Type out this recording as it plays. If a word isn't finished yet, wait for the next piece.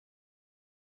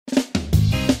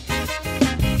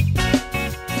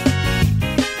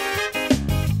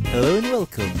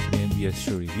Welcome to the MBS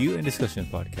Show Review and Discussion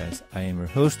Podcast. I am your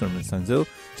host, Norman Sanzo.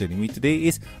 Joining me today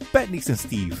is Bat Nixon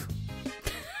Steve.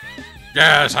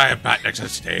 Yes, I am Bat Nixon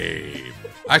Steve.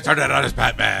 I started out as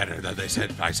Batman, and then they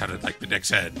said I sounded like the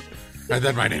Nixon. And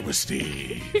then my name was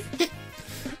Steve.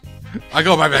 I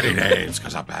go by many names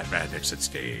because I'm Batman Nixon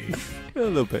Steve.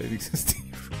 Hello, Bat Nixon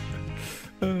Steve.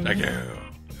 Thank you.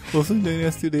 Also joining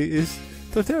us today is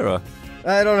Torterra.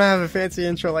 I don't have a fancy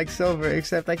intro like Silver,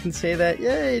 except I can say that,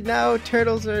 yay, now the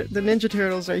Ninja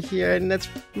Turtles are here, and that's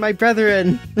my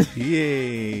brethren.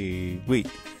 Yay! Wait,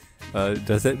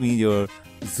 does that mean you're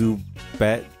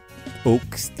Zubat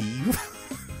Oak Steve?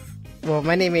 Well,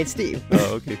 my name ain't Steve.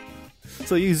 Oh, okay.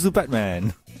 So you're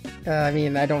Zubatman. I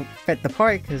mean, I don't fit the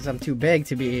part because I'm too big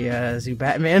to be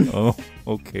Zubatman. Oh,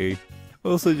 okay.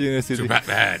 Also joining us today.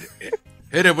 Batman,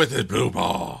 hit him with his blue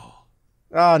ball.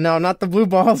 Oh, no, not the blue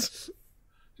balls.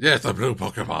 Yes, the blue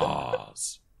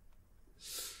Pokeballs.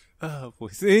 Oh, boy.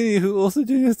 So who also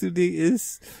joining us today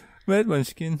is Mad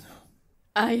Munchkin.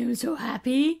 I am so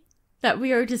happy that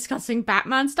we are discussing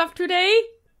Batman stuff today.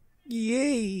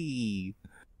 Yay!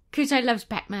 Because I love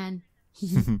Batman.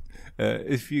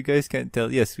 If you guys can't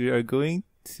tell, yes, we are going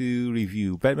to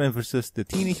review Batman versus the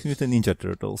Teenage Mutant Ninja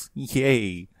Turtles.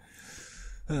 Yay!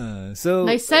 Nice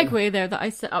segue there that I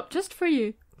set up just for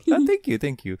you. Thank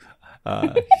you.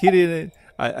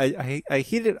 I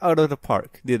hit it out of the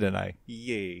park, didn't I?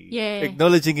 Yay! Yeah.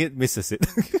 Acknowledging it misses it.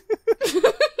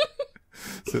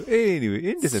 So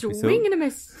anyway, in this episode, Swing and a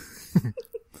miss.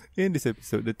 In this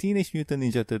episode, the Teenage Mutant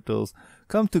Ninja Turtles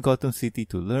come to Gotham City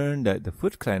to learn that the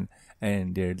Foot Clan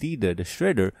and their leader, the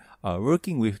Shredder, are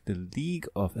working with the League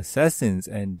of Assassins,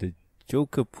 and the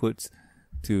Joker put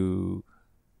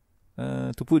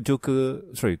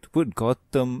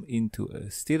Gotham into a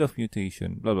state of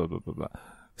mutation. Blah blah blah blah blah.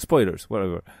 Spoilers,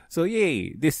 whatever. So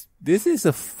yay! This is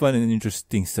a fun and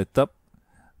interesting setup,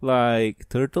 like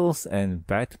Turtles and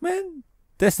Batman.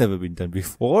 That's never been done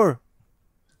before.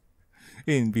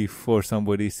 Before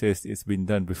somebody says it's been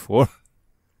done before.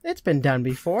 It's been done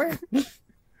before.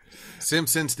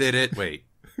 Simpsons did it. Wait.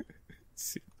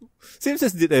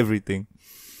 Simpsons did everything.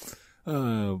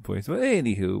 Oh boy. But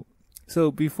anywho,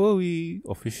 so before we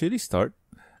officially start,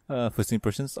 first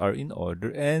impressions are in order.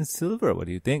 And Silver, what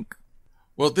do you think?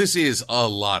 Well, this is a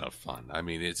lot of fun. I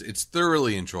mean, it's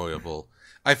thoroughly enjoyable.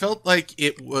 I felt like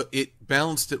it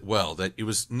balanced it well. That it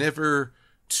was never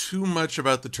too much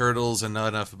about the Turtles and not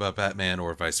enough about Batman,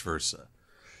 or vice versa.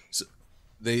 So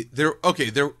there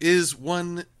is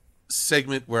one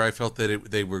segment where I felt that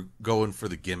they were going for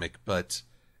the gimmick, but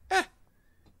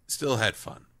still had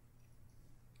fun.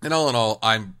 And all in all,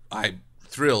 I'm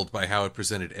thrilled by how it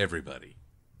presented everybody.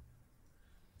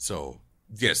 So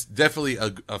yes, definitely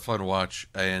a fun watch,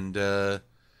 and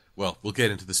we'll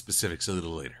get into the specifics a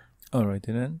little later. All right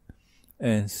then.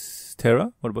 And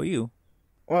Tara, what about you?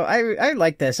 Well, I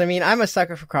like this. I mean, I'm a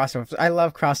sucker for crossovers. I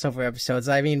love crossover episodes.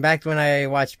 I mean, back when I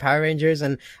watched Power Rangers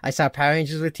and I saw Power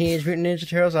Rangers with Teenage Mutant Ninja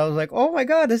Turtles, I was like, oh my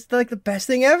god, this is like the best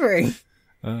thing ever.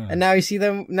 And now you see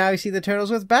the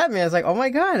Turtles with Batman. It's like, oh my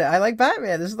god, I like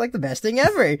Batman. This is like the best thing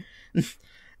ever.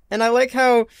 And I like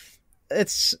how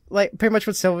it's like pretty much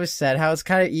what Silver said, how it's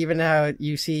kind of even, how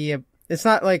you see it's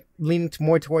not like leaning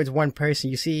more towards one person.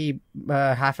 You see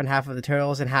half and half of the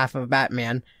Turtles and half of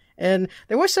Batman. And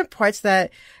there were some parts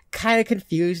that kind of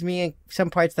confused me and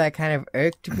some parts that kind of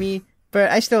irked me,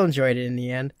 but I still enjoyed it in the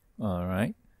end. All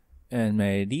right. And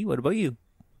Maddie, what about you?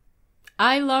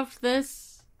 I loved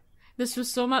this. This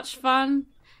was so much fun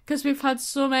because we've had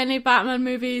so many Batman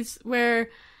movies where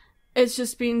it's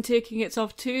just been taking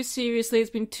itself too seriously.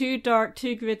 It's been too dark,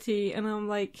 too gritty. And I'm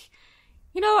like,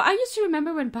 I used to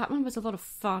remember when Batman was a lot of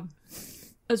fun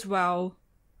as well.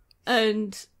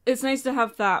 And it's nice to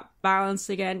have that balance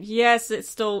again. Yes,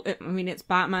 it's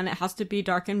Batman. It has to be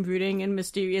dark and brooding and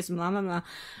mysterious and blah, blah, blah.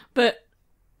 But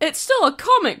it's still a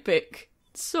comic book.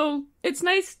 So it's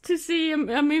nice to see a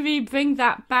movie bring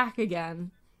that back again.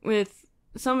 With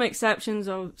some exceptions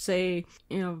of, say,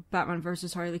 Batman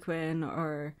versus Harley Quinn,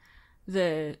 or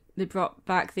they brought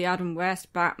back the Adam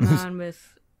West Batman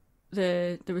with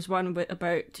there was one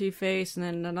about Two-Face and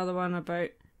then another one about,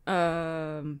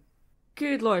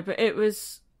 good lord, but it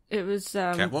was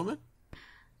Catwoman?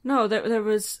 No, there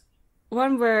was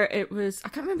one where it was, I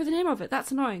can't remember the name of it.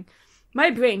 That's annoying.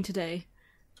 My brain today,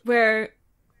 where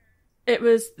it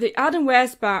was the Adam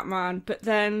West Batman, but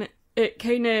then it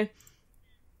kind of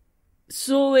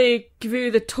slowly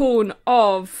grew the tone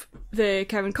of the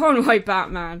Kevin Conroy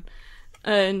Batman,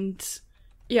 and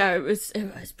yeah, it was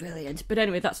brilliant. But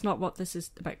anyway, that's not what this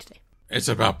is about today. It's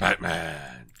about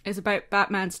Batman. It's about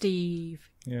Batman,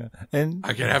 Steve. Yeah, and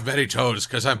I can have many toes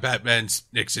because I'm Batman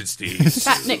Nixon Steve.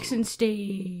 Bat Nixon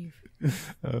Steve.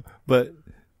 but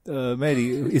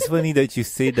Maddie, it's funny that you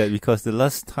say that because the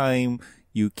last time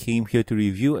you came here to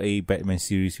review a Batman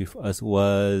series with us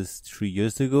was 3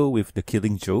 years ago with The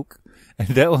Killing Joke, and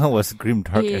that one was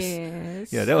grimdark.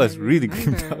 Yes, Yeah, that was really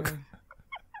grimdark.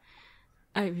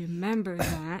 I remember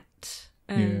that,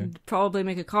 and probably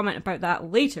make a comment about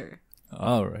that later.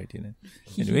 Alright, then.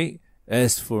 Anyway,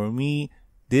 as for me,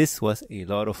 this was a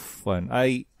lot of fun.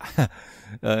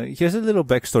 Here's a little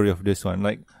backstory of this one.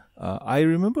 Like, I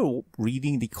remember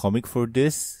reading the comic for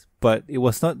this, but it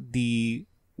was not the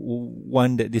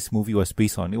one that this movie was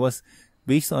based on. It was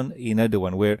based on another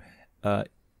one where,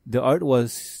 the art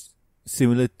was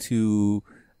similar to,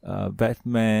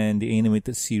 Batman, the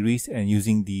animated series, and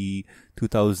using the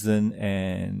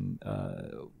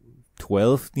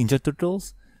 2012 Ninja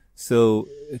Turtles. So,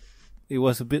 it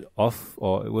was a bit off,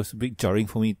 or it was a bit jarring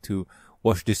for me to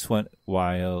watch this one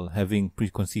while having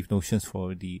preconceived notions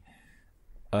for the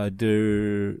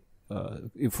other,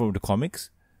 from the comics.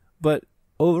 But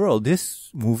overall, this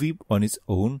movie on its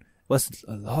own was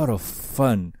a lot of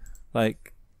fun.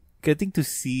 Like, getting to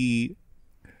see,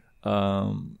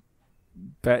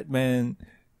 Batman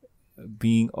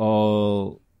being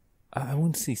all, I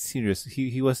wouldn't say serious.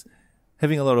 He was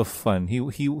having a lot of fun. He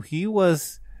was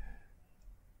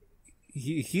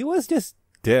just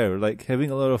there, like having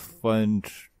a lot of fun,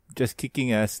 just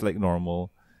kicking ass like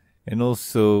normal, and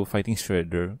also fighting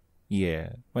Shredder.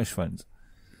 Yeah, much fun.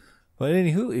 But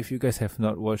anywho, if you guys have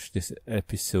not watched this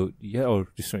episode yet, or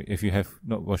sorry, if you have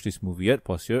not watched this movie yet,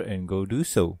 pause here and go do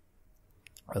so.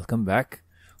 Welcome back.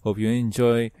 Hope you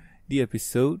enjoy the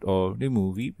episode or the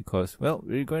movie because, well,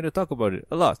 we're going to talk about it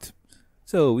a lot.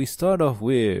 So we start off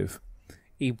with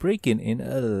a break-in in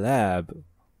a lab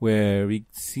where we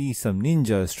see some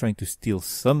ninjas trying to steal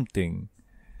something.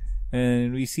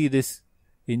 And we see this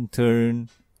intern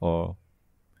or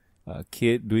a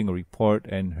kid doing a report,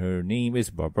 and her name is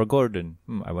Barbara Gordon.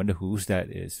 I wonder whose that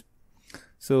is.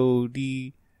 So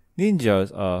the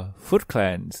ninjas are Foot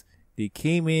Clans. They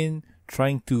came in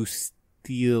trying to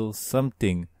steal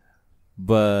something,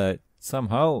 but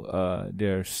somehow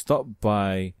they're stopped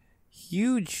by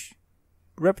huge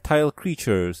reptile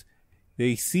creatures.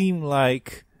 They seem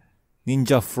like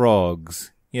ninja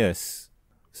frogs. Yes.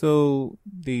 So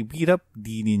they beat up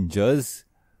the ninjas,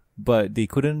 but they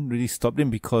couldn't really stop them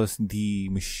because the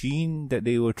machine that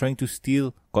they were trying to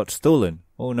steal got stolen.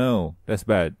 Oh no, that's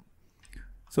bad.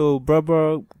 So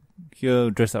Barbara, here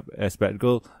dressed up as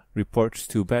Batgirl, reports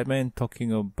to Batman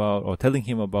telling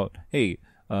him about, hey,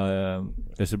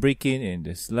 there's a break-in in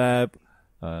this lab.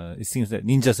 It seems that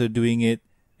ninjas are doing it,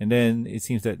 and then it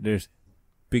seems that there's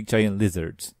big giant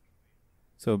lizards.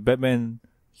 So Batman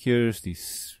hears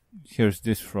this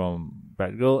from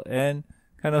Batgirl and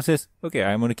kind of says, okay,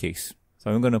 I'm on the case.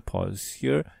 So I'm going to pause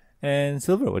here. And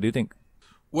Silver, what do you think?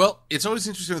 Well, it's always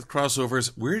interesting with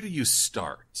crossovers. Where do you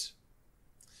start?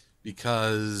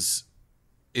 Because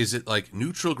is it like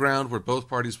neutral ground where both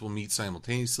parties will meet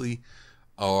simultaneously?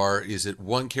 Or is it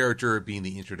one character being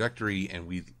the introductory and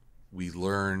we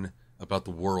learn about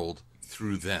the world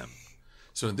through them?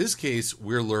 So in this case,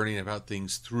 we're learning about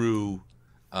things through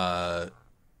Batman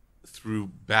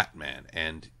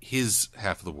and his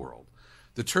half of the world.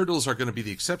 The Turtles are going to be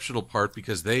the exceptional part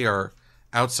because they are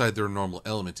outside their normal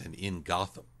element and in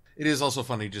Gotham. It is also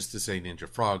funny just to say ninja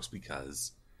frogs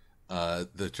because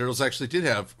the Turtles actually did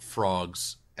have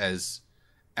frogs as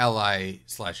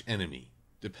ally/enemy,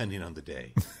 depending on the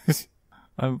day.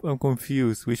 I'm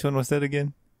confused. Which one was that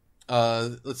again?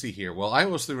 Let's see here. Well, I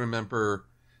mostly remember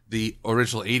the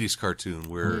original 80s cartoon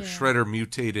where Shredder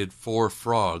mutated 4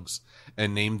 frogs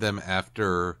and named them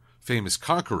after famous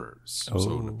conquerors. Oh.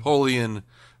 So Napoleon,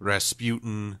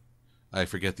 Rasputin, I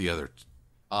forget the other.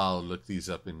 I'll look these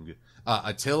up in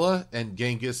Attila and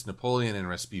Genghis, Napoleon, and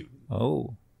Rasputin.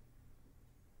 Oh.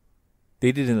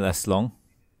 They didn't last long.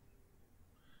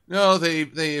 No,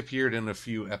 they appeared in a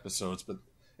few episodes,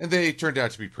 and they turned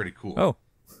out to be pretty cool. Oh.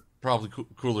 Probably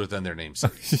cooler than their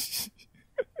namesake.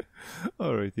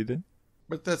 Alrighty then.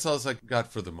 But that's all I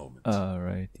got for the moment.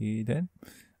 Alrighty then.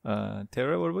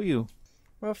 Tara, what about you?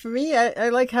 Well, for me, I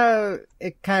like how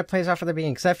it kind of plays off at the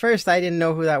beginning. Because at first, I didn't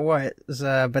know who that was.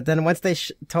 But then once they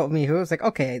told me who, it was like,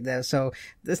 okay, so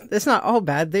it's not all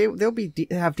bad. They'll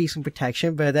have decent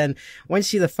protection. But then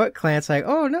once you see the Foot Clan, it's like,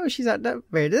 oh no, she's not that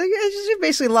bad. It's just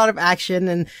basically a lot of action.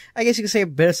 And I guess you could say a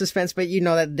bit of suspense, but you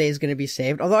know that the day is going to be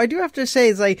saved. Although I do have to say,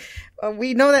 it's like,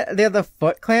 we know that they're the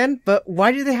Foot Clan, but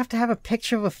why do they have to have a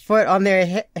picture of a foot on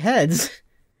their heads?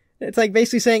 It's like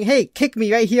basically saying, hey, kick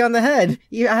me right here on the head.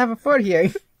 I have a foot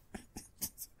here.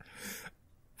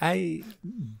 I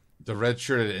The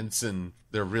red-shirted ensign,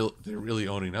 they're really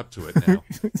owning up to it now.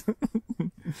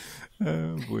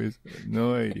 boys,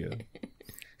 no idea.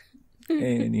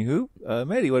 Anywho,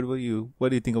 Mary, what about you? What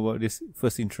do you think about this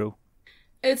first intro?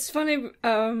 It's funny,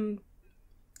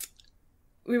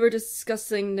 we were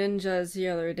discussing ninjas the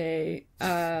other day,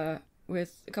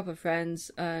 with a couple of friends,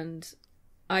 and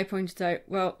I pointed out,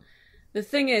 well, the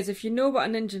thing is, if you know what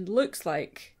a ninja looks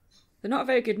like, they're not a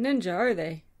very good ninja, are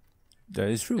they? That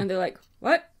is true. And they're like,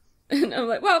 what? And I'm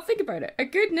like, well, think about it. A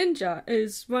good ninja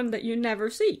is one that you never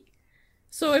see.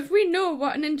 So if we know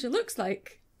what a ninja looks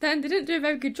like, then they didn't do a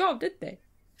very good job, did they?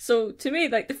 So to me,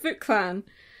 like, the Foot Clan,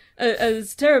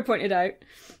 as Tara pointed out,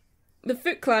 the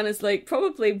Foot Clan is, like,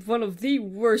 probably one of the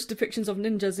worst depictions of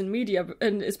ninjas in media,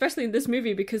 and especially in this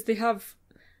movie, because they have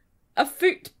a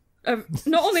foot.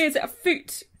 Not only is it a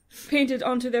foot painted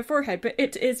onto their forehead, but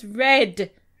it is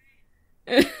red.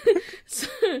 So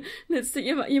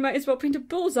you might as well paint a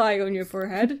bullseye on your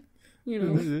forehead. You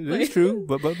know, that's true.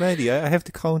 But Maddie, I have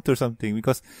to counter something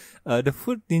because the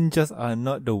Foot Ninjas are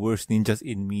not the worst ninjas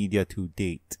in media to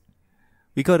date.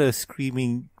 We got a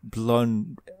screaming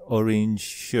blonde orange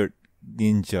shirt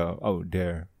ninja out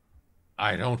there.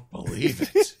 I don't believe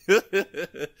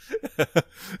it.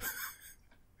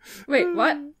 Wait,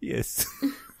 what? Yes.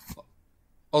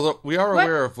 Although we are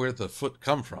aware of where the foot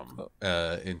come from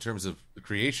in terms of the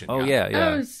creation. Oh yeah.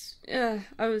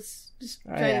 I was just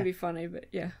trying to be funny, but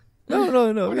yeah.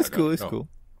 No, it's cool. It's cool.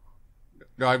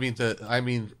 No, I mean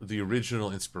the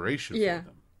original inspiration. Yeah. For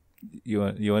them. You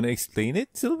want to explain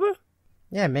it, Silver?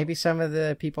 Yeah, maybe some of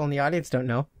the people in the audience don't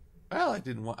know. Well, I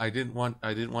didn't want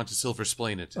to silver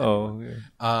explain it. To Oh. anyone.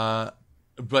 Yeah.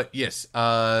 But yes,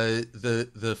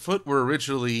 the foot were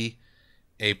originally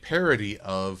a parody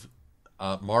of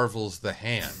Marvel's The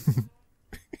Hand.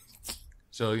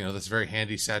 So, that's very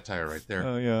handy satire right there.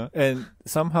 Oh yeah. And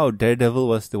somehow Daredevil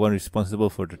was the one responsible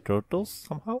for the turtles.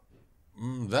 Somehow.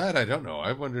 That I don't know.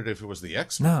 I wondered if it was the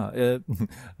X-Men.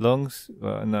 No,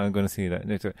 no, I'm gonna say that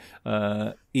later.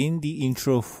 In the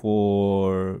intro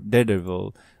for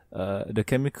Daredevil, the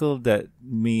chemical that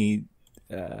made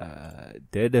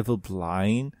Daredevil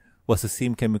blind was the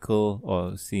same chemical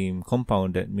or same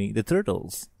compound that made the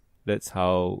turtles. That's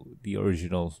how the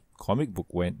original comic book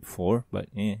went for, but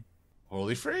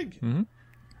Holy frig. Mm-hmm.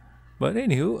 But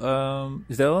anywho,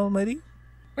 is that all, Maddie?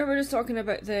 We were just talking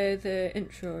about the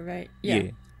intro, right? Yeah.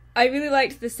 I really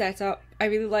liked the setup. I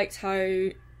really liked how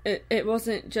it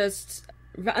wasn't just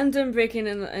random breaking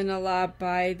in a lab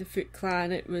by the Foot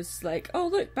Clan. It was like, oh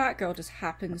look, Batgirl just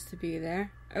happens to be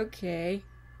there. Okay,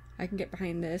 I can get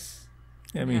behind this.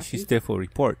 I mean, she's there for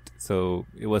report, so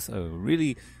it was a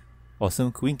really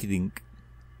awesome coinkydink.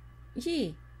 Yeah.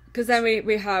 Because then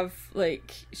we have,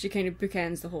 like, she kind of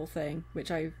bookends the whole thing,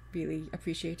 which I really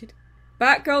appreciated.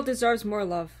 Batgirl deserves more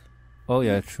love. Oh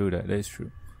yeah, true that is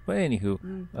true. But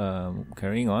anywho,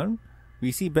 carrying on,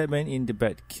 we see Batman in the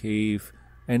Batcave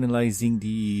analyzing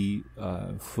the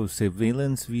for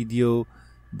surveillance video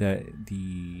that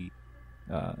the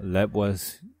lab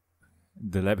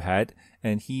had,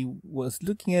 and he was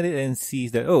looking at it and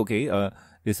sees that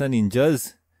there's some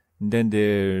ninjas, and then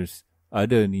there's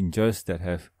other ninjas that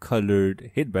have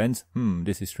colored headbands.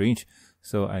 This is strange,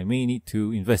 so I may need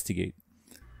to investigate.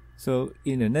 So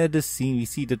in another scene, we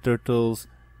see the turtles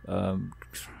kind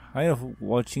of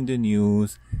watching the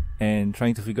news and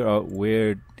trying to figure out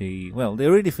where they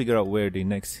already figured out where the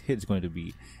next hit is going to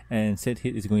be, and said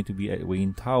hit is going to be at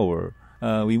Wayne Tower.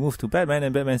 We move to Batman,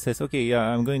 and Batman says, okay, yeah,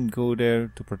 I'm going to go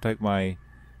there to protect my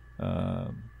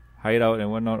hideout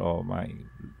and whatnot, or my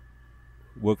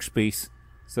workspace.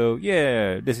 So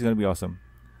yeah, this is going to be awesome.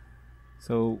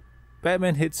 So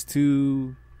Batman heads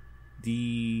to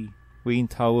the Wayne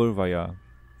Tower via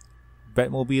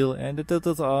Batmobile, and the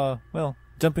turtles are,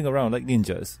 jumping around like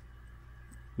ninjas.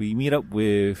 We meet up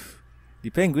with the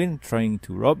Penguin trying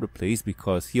to rob the place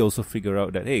because he also figured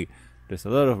out that, hey, there's a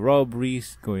lot of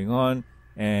robberies going on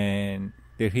and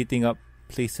they're hitting up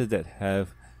places that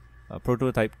have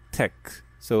prototype tech.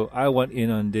 So I want in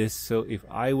on this, so if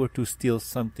I were to steal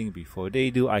something before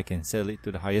they do, I can sell it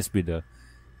to the highest bidder.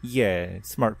 Yeah,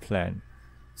 smart plan.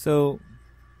 So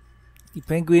the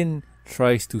Penguin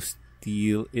tries to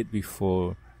steal it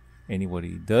before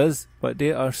anybody does, but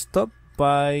they are stopped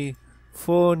by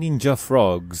 4 ninja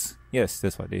frogs. Yes,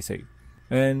 that's what they say.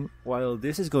 And while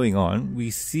this is going on,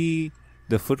 we see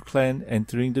the Foot Clan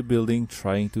entering the building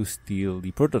trying to steal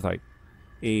the prototype,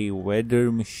 a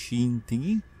weather machine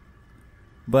thingy.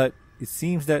 But it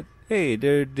seems that, hey,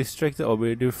 they're distracted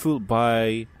or they're fooled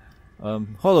by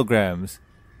holograms.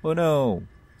 Oh no.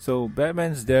 So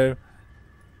Batman's there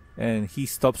and he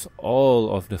stops all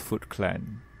of the Foot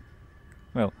Clan.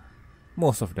 Well,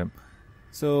 most of them.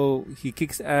 So he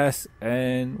kicks ass,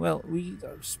 and well, we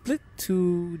split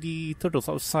to the turtles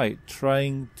outside,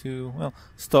 trying to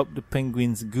stop the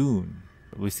penguin's goon.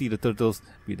 We see the turtles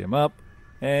beat them up,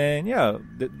 and yeah,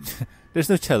 there's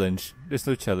no challenge.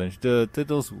 The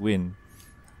turtles win,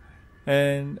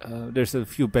 and there's a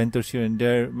few banters here and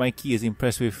there. Mikey is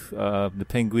impressed with the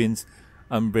penguin's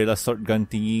umbrella sword gun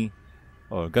thingy,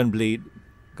 or gunbrella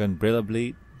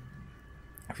blade,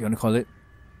 if you want to call it.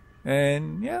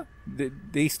 And yeah,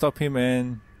 they stop him,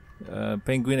 and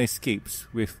Penguin escapes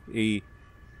with a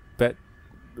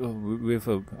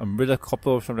umbrella copper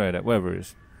or something like that, whatever it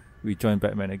is. We join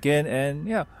Batman again, and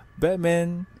yeah,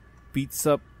 Batman beats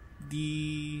up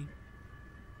the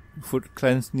Foot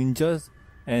Clan's ninjas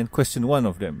and question one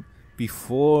of them.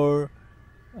 Before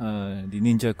the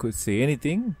ninja could say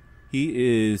anything,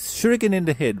 he is shuriken in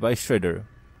the head by Shredder.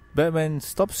 Batman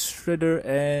stops Shredder,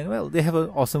 and well, they have an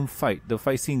awesome fight. The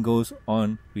fight scene goes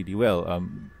on really well.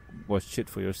 Watch it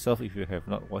for yourself if you have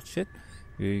not watched it,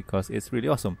 because it's really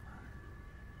awesome.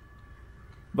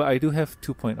 But I do have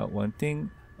to point out one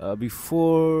thing.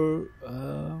 Before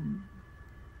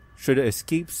Shredder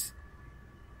escapes,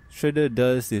 Shredder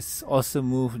does this awesome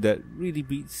move that really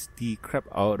beats the crap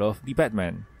out of the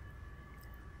Batman.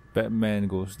 Batman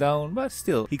goes down, but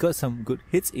still, he got some good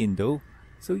hits in though.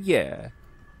 So yeah.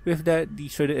 With that, the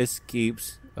Shredder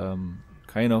escapes,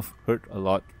 kind of hurt a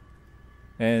lot,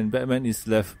 and Batman is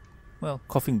left,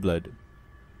 coughing blood.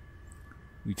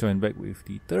 We join back with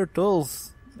the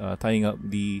Turtles, tying up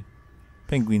the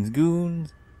Penguin's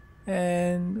goons,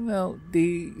 and,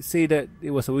 they say that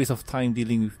it was a waste of time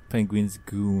dealing with Penguin's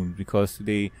goon, because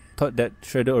they thought that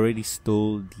Shredder already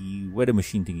stole the weather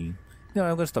machine thingy. No,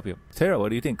 I'm gonna stop you. Sarah, what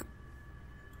do you think?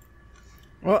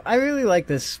 Well, I really like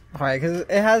this part because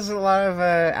it has a lot of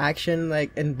action,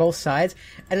 like, in both sides,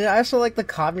 and I also like the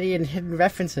comedy and hidden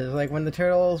references, like when the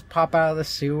turtles pop out of the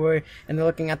sewer and they're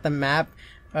looking at the map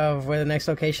of where the next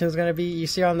location is going to be. You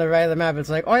see on the right of the map,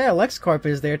 it's like, oh yeah, LexCorp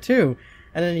is there too,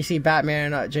 and then you see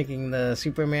Batman drinking the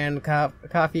Superman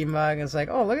coffee mug, and it's like,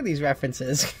 oh, look at these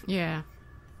references. Yeah.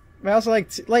 But I also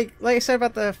like I said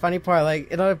about the funny part,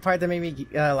 like another part that made me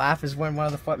laugh is when one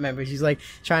of the Foot members, he's like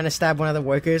trying to stab one of the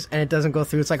workers and it doesn't go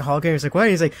through. It's like Hulk, and he's like, what? And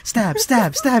he's like, stab,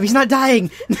 stab, stab. He's not dying.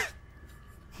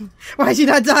 Why is he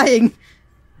not dying?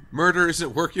 Murder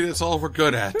isn't working. It's all we're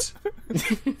good at.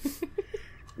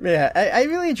 Yeah, I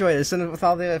really enjoy this, and with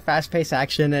all the fast-paced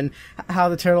action and how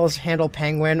the Turtles handle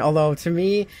Penguin. Although to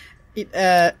me,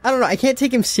 I don't know, I can't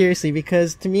take him seriously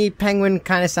because to me, Penguin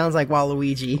kind of sounds like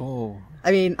Waluigi. Oh. I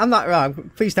mean, I'm not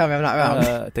wrong. Please tell me I'm not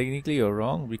wrong. Technically, you're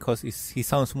wrong because he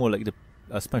sounds more like the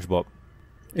SpongeBob.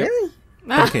 Yep. Really?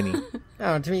 Tom Kenny.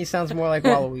 Oh, to me, he sounds more like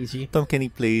Waluigi. Tom Kenny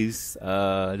plays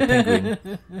the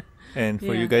Penguin. And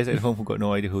for you guys at home who got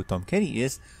no idea who Tom Kenny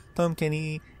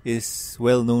is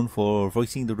well known for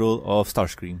voicing the role of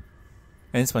Starscream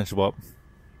and SpongeBob.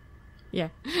 Yeah.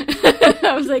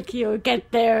 I was like, you'll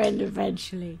get there and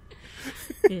eventually.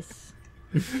 Yes.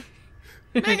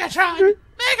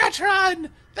 Megatron!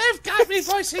 They've got me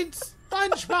voicing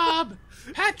SpongeBob!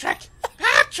 Patrick!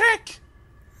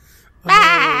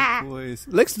 Oh, boys.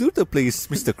 Lex Luthor plays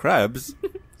Mr. Krabs.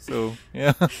 So,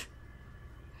 yeah.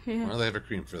 Well, they have a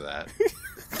cream for that.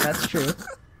 That's true.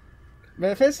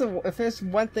 But if there's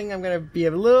one thing I'm going to be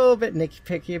a little bit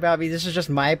nitpicky about, this is just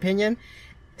my opinion,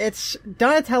 it's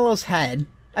Donatello's head.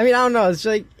 I mean, I don't know, it's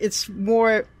like, it's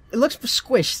more... It looks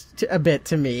squished a bit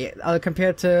to me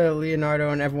compared to Leonardo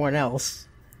and everyone else.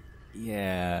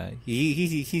 Yeah,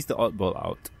 he's the oddball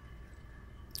out.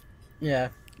 Yeah,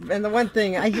 and the one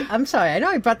thing I'm sorry, I know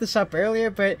I brought this up earlier,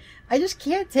 but I just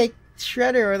can't take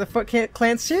Shredder or the Foot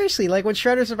Clan seriously. Like when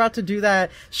Shredder's about to do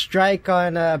that strike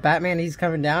on Batman, he's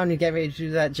coming down, you get ready to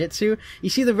do that jitsu. You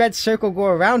see the red circle go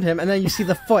around him, and then you see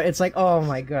the foot. It's like, oh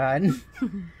my god.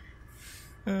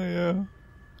 Yeah.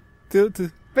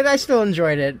 But I still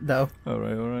enjoyed it, though.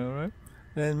 Alright.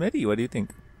 And Maddie, what do you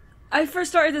think? I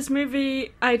first started this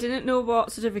movie, I didn't know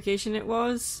what certification it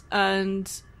was,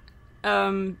 and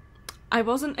I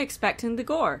wasn't expecting the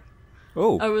gore.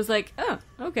 Oh. I was like, oh,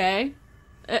 okay.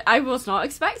 I was not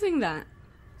expecting that.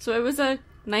 So it was a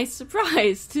nice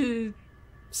surprise to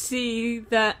see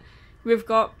that we've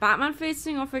got Batman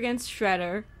facing off against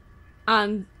Shredder,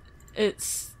 and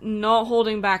it's not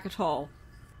holding back at all.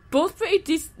 Both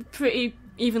pretty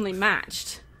evenly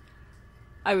matched,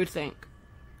 I would think.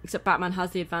 Except Batman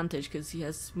has the advantage because he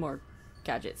has more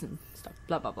gadgets and stuff,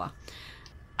 blah blah blah.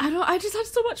 I just had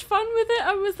so much fun with it.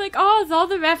 I was like, oh, all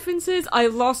the references. I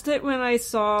lost it when I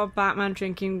saw Batman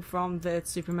drinking from the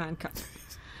Superman cup.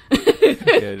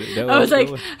 I was like,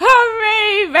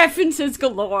 hooray! References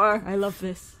galore. I love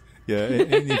this. Yeah,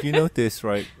 and if you notice,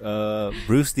 right,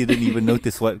 Bruce didn't even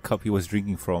notice what cup he was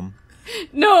drinking from.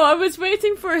 No, I was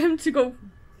waiting for him to go,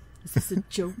 is this a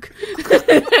joke?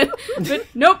 But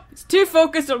nope, it's too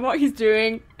focused on what he's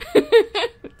doing.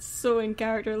 It's so in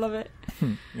character, love it.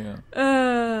 Yeah.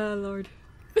 Lord.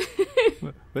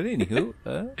 But anywho,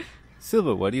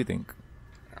 Silver, what do you think?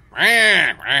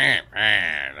 The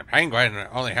penguin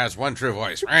only has one true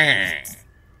voice.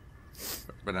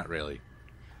 But not really.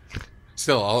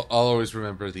 Still, I'll always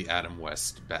remember the Adam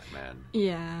West Batman.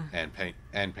 Yeah. And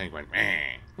Penguin.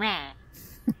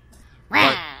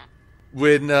 But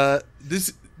when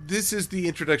this is the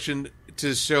introduction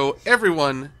to show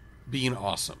everyone being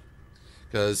awesome.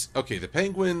 Because, okay, the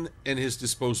Penguin and his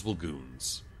disposable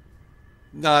goons.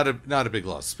 Not a big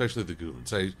loss, especially the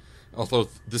goons. Although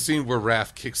the scene where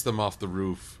Raph kicks them off the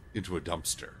roof into a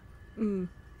dumpster. Mm.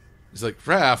 He's like,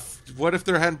 Raph, what if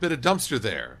there hadn't been a dumpster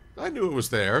there? I knew it was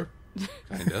there.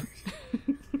 Kinda.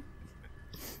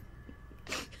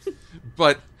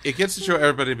 But it gets to show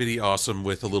everybody being awesome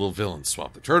with a little villain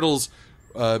swap. The Turtles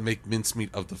make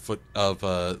mincemeat of the foot of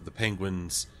the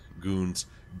Penguin's goons.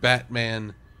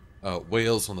 Batman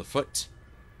wails on the Foot.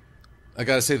 I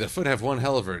gotta say, the Foot have one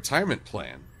hell of a retirement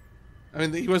plan. I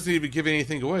mean, he wasn't even giving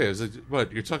anything away. I was like,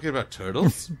 what, you're talking about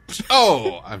turtles?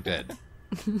 Oh, I'm dead.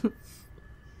 And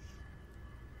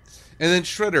then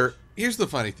Shredder, here's the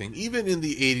funny thing. Even in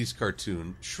the 80s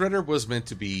cartoon, Shredder was meant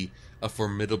to be a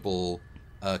formidable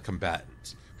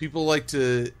combatant. People like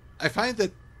to... I find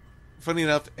that, funny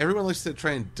enough, everyone likes to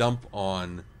try and dump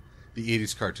on the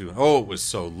 80s cartoon. Oh, it was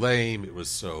so lame. It was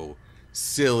so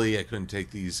silly. I couldn't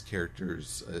take these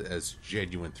characters as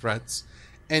genuine threats.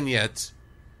 And yet,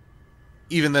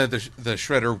 even though the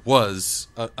Shredder was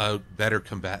a better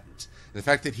combatant, the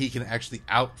fact that he can actually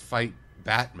outfight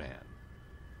Batman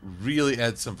really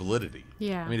adds some validity.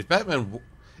 Yeah. I mean, if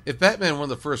Batman won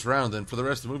the first round, then for the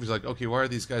rest of the movie, it's like, okay, why are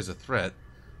these guys a threat?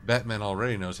 Batman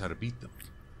already knows how to beat them.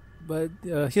 But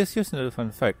here's another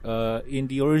fun fact. In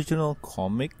the original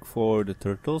comic for the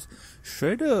Turtles,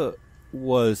 Shredder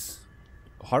was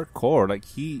hardcore. Like,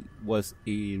 he was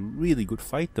a really good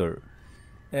fighter.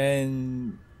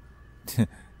 And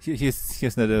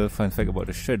here's another fun fact about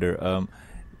the Shredder.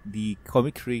 The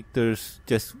comic creators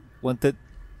just wondered,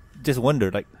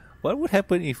 like, what would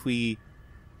happen if we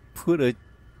put a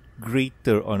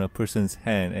grater on a person's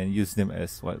hand and use them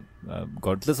as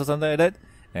gauntlets or something like that?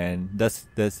 And that's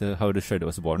how the Shredder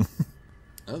was born.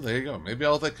 Oh, there you go. Maybe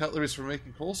all that cutlery is for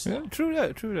making coleslaw.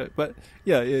 Yeah, true that. But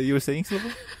yeah, you were saying,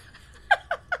 Silver?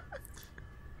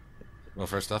 Well,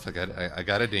 first off, I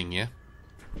got a ding you.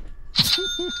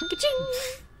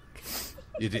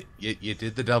 You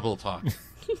did the double talk.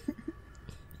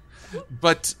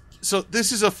 But so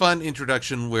this is a fun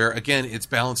introduction where, again, it's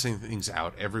balancing things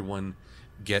out. Everyone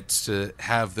gets to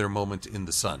have their moment in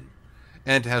the sun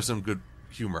and to have some good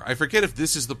humor. I forget if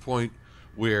this is the point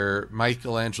where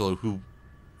Michelangelo,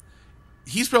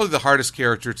 he's probably the hardest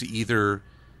character to either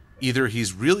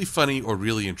he's really funny or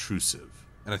really intrusive,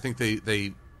 and I think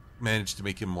they managed to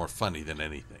make him more funny than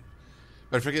anything.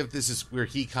 But I forget if this is where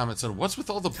he comments on what's with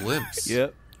all the blimps.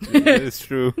 Yep, it's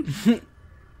true.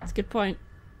 That's a good point.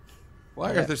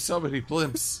 Why are there so many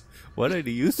blimps? What are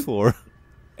they used for?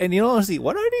 And honestly,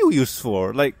 what are they used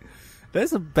for? Like,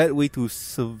 that's a bad way to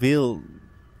surveil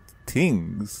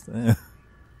things.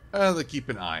 They keep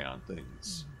an eye on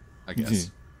things, I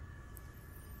guess.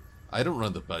 I don't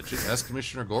run the budget. Ask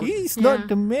Commissioner Gordon. He's not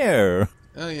the mayor.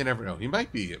 You never know. He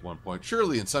might be at one point.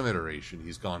 Surely in some iteration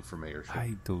he's gone for mayorship.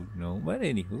 I don't know. But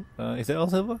anywho, is that all,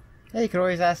 Silva? Hey, you could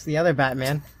always ask the other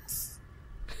Batman.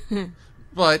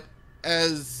 But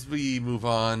as we move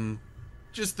on,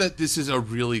 just that this is a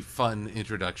really fun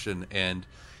introduction, and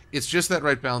it's just that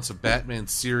right balance of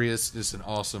Batman's seriousness and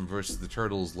awesome versus the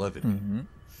Turtles' levity. Mm-hmm.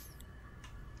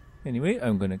 Anyway,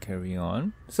 I'm gonna carry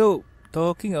on. So,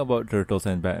 talking about Turtles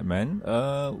and Batman,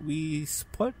 we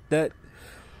spot that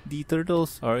the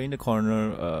Turtles are in the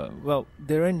corner.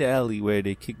 They're in the alley where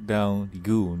they kick down the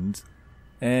goons,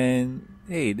 and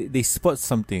hey, they spot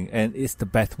something, and it's the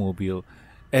Batmobile.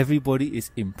 Everybody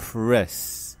is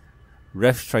impressed.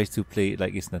 Rex tries to play it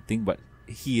like it's nothing, but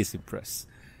he is impressed.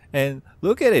 And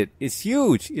look at it. It's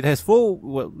huge. It has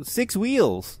 6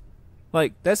 wheels.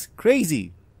 Like, that's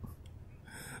crazy.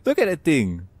 Look at that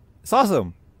thing. It's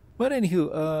awesome. But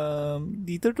anywho,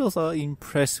 the Turtles are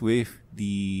impressed with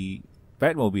the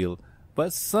Batmobile,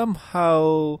 but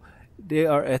somehow they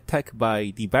are attacked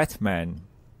by the Batman.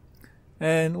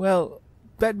 And, well,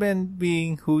 Batman,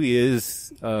 being who he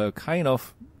is, kind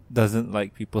of doesn't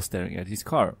like people staring at his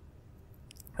car.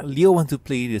 Leo wants to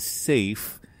play this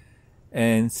safe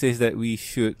and says that we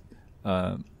should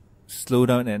slow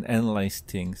down and analyze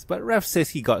things. But Raph says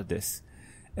he got this.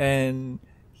 And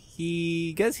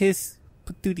he gets his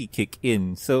patootie kick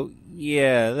in. So,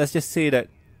 yeah, let's just say that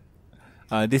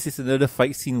this is another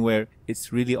fight scene where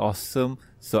it's really awesome.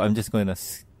 So I'm just going to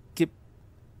skip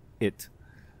it.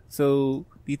 So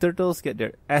the turtles get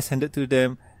their ass handed to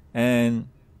them and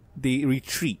they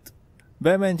retreat.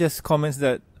 Batman just comments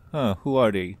that, who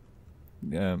are they?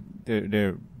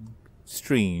 They're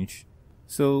strange.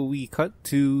 So we cut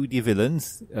to the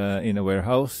villains in a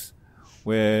warehouse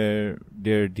where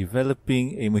they're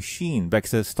developing a machine.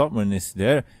 Baxter Stockman is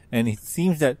there, and it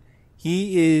seems that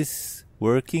he is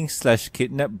working /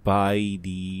 kidnapped by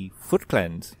the Foot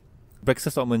Clans.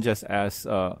 Baxter Stockman just asks,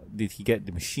 did he get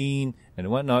the machine and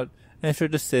whatnot? And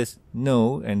Shredder says,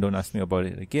 no, and don't ask me about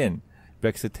it again.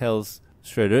 Baxter tells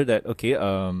Shredder that, okay,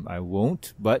 I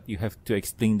won't, but you have to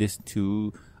explain this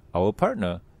to our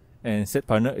partner. And said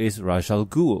partner is Rajal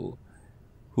Ghul,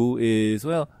 who is,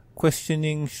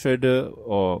 questioning Shredder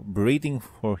or berating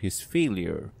for his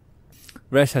failure.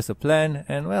 Rash has a plan,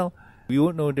 and we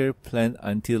won't know their plan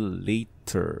until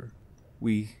later.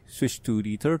 We switch to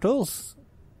the Turtles,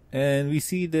 and we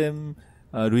see them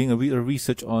doing a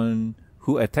research on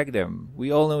who attacked them.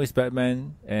 We all know it's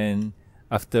Batman, and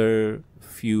after a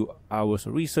few hours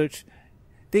of research,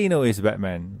 they know it's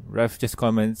Batman. Raph just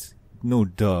comments, no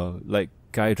duh, like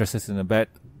guy dresses in a bat,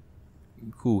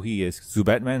 who he is,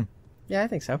 Zubatman. Yeah, I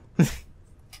think so.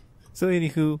 So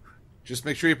anywho, just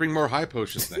make sure you bring more high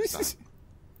potions next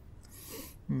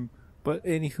time. But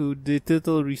anywho, the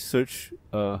turtle research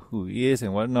who he is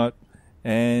and whatnot,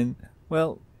 and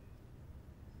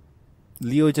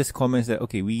Leo just comments that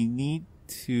okay, we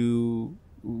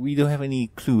don't have any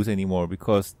clues anymore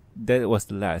because that was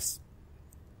the last.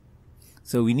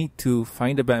 So we need to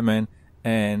find the Batman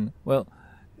and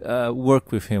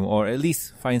work with him, or at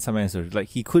least find some answers. Like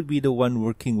he could be the one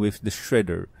working with the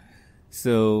Shredder.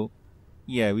 So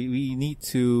yeah, we need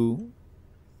to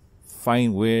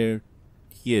find where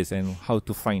he is and how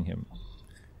to find him.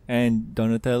 And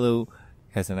Donatello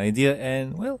has an idea,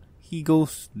 and he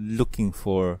goes looking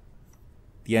for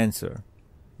the answer.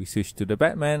 We switch to the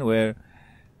Batman, where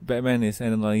Batman is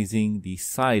analyzing the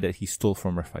sai that he stole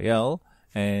from Raphael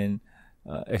and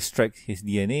extract his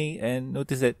DNA, and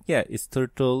notice that it's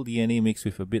turtle DNA mixed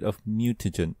with a bit of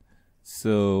mutagen.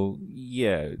 So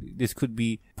this could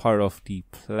be part of the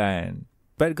plan.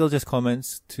 Batgirl just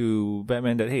comments to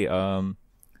Batman that hey,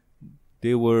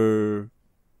 there were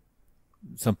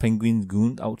some penguins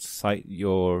goon outside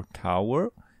your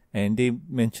tower, and they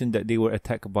mentioned that they were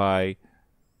attacked by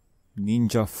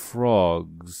ninja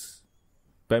frogs.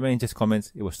 Batman just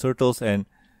comments it was turtles and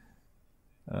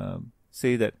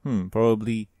say that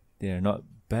probably they're not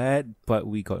bad, but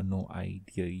we got no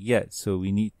idea yet, so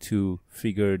we need to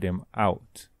figure them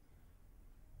out.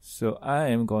 So I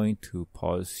am going to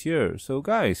pause here. So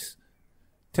guys,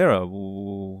 Terra,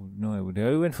 no, I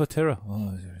went for Terra.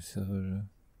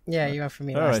 Yeah, you went for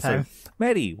me last time. So,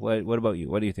 Maddie, what about you?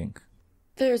 What do you think?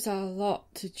 There's a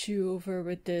lot to chew over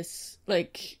with this,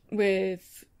 like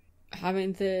with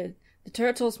having the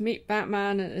turtles meet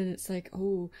Batman, and it's like,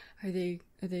 oh, they're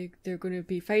going to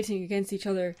be fighting against each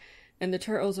other, and the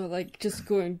turtles are like just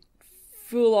going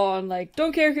full on, like,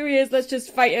 don't care who he is, let's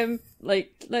just fight him,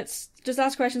 like, let's just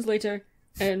ask questions later.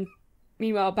 And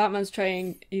meanwhile, Batman's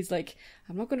trying, he's like,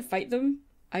 I'm not going to fight them,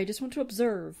 I just want to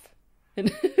observe.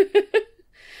 And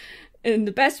in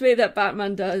the best way that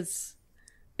Batman does,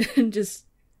 and just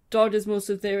dodges most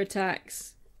of their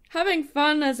attacks. Having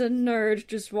fun as a nerd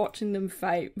just watching them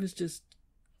fight was just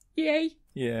yay.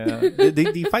 Yeah,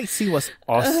 the fight scene was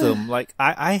awesome. Like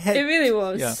I had, it really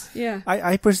was. Yeah.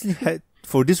 I personally had,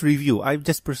 for this review, I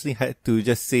just personally had to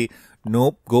just say,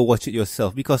 nope, go watch it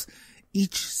yourself, because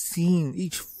each scene,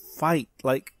 each fight,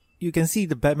 like you can see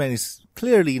the Batman is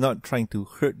clearly not trying to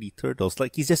hurt the turtles.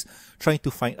 Like he's just trying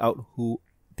to find out who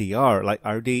they are. Like,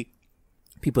 are they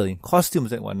people in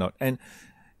costumes and whatnot? And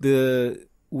the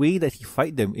way that he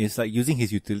fight them is like using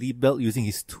his utility belt, using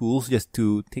his tools just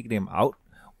to take them out,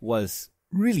 was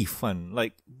really fun.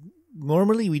 Like,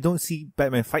 normally we don't see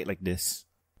Batman fight like this.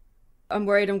 I'm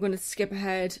worried I'm going to skip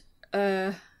ahead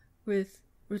we're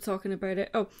talking about it.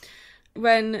 Oh,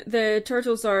 when the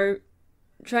turtles are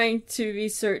trying to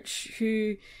research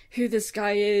who this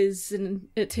guy is, and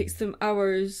it takes them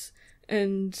hours,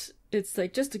 and it's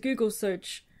like just a Google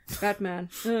search, Batman.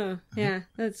 Yeah,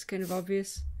 that's kind of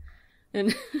obvious.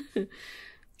 And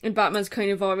and Batman's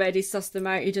kind of already sussed them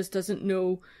out. He just doesn't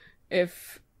know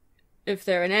if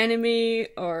they're an enemy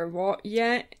or what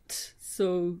yet.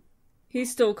 So he's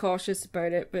still cautious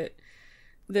about it, but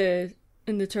the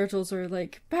turtles are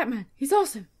like, Batman, he's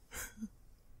awesome.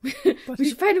 We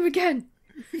should find him again.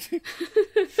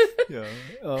 Yeah.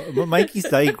 Mikey's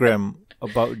diagram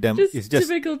about them is just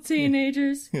typical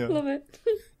teenagers. Yeah. Love it.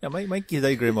 Yeah, Mikey's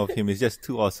diagram of him is just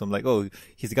too awesome. Like, oh,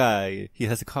 he's a guy, he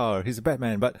has a car, he's a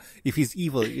Batman, but if he's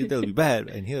evil, it'll be bad,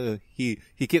 and he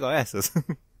kick our asses.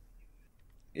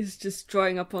 It's just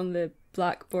drawing up on the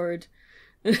blackboard.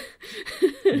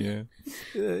 Yeah,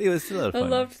 it was a lot of I fun.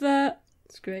 loved that.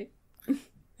 It's great.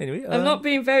 Anyway, I'm not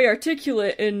being very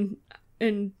articulate in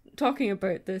talking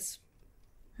about this.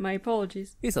 My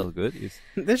apologies. It's all good.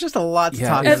 There's just a lot to Yeah,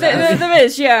 talk it's- about. There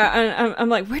is, yeah. And I'm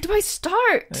like, where do I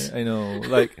start? I know.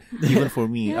 Like even for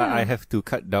me, Yeah. I have to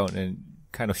cut down and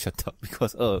kind of shut up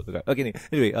because oh god. Okay.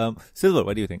 Anyway, Silver,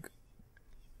 what do you think?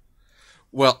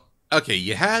 Well, okay,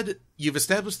 you've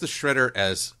established the Shredder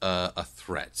as a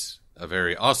threat, a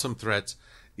very awesome threat.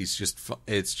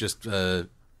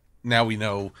 Now we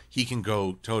know he can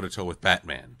go toe to toe with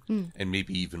Batman and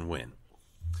maybe even win.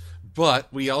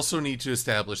 But we also need to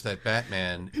establish that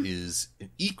Batman is an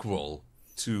equal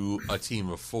to a team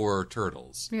of 4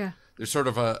 turtles. Yeah. There's sort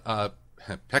of a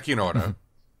pecking order.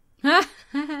 And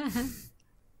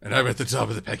I'm at the top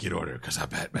of the pecking order because I'm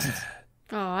Batman.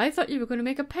 Oh, I thought you were going to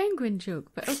make a penguin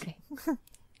joke, but okay.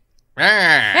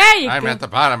 There you I'm go. at the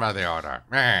bottom of the order.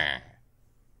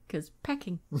 Because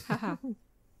pecking. Haha.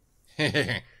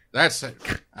 That's it.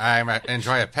 I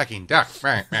enjoy a pecking duck.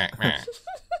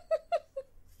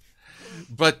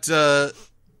 But,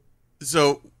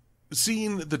 so,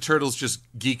 seeing the turtles just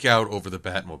geek out over the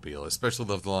Batmobile, especially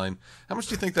the line, how much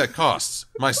do you think that costs?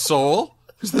 My soul?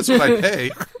 Because that's what I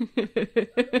pay.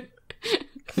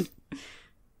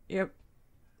 Yep.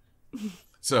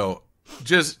 So,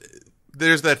 just,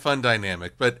 there's that fun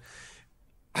dynamic. But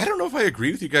I don't know if I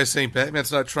agree with you guys saying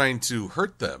Batman's not trying to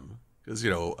hurt them. Because,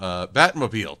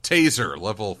 Batmobile, Taser,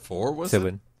 level 4, was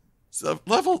 7. it? So,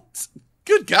 level...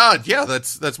 Good God, yeah,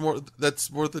 that's more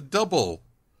than double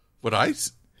what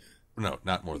no,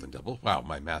 not more than double. Wow,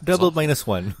 my math Double is minus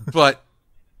 1. but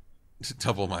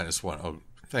double minus 1. Oh,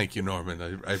 thank you,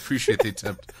 Norman. I appreciate the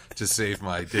attempt to save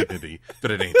my dignity, but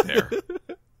it ain't there.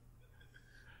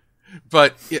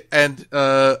 But and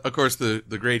of course the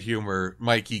great humor,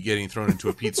 Mikey getting thrown into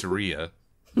a pizzeria.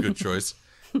 Good choice.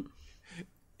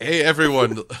 Hey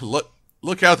everyone,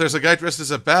 look out, there's a guy dressed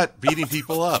as a bat beating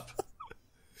people up.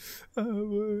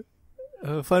 Fun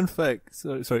fact.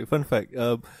 Sorry. Fun fact.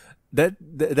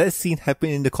 That scene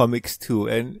happened in the comics too,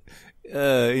 and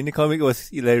in the comic it was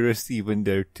hilarious even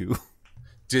there too.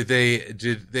 Did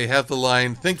they have the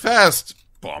line "Think fast"?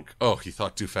 Bonk. Oh, he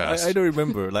thought too fast. I don't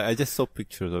remember. Like I just saw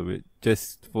pictures of it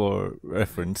just for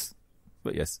reference.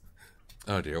 But yes.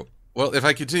 Oh dear. Well, if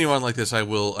I continue on like this, I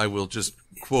will just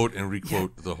quote and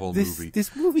requote the whole movie.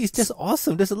 This movie is just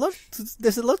awesome. There's a lot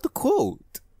to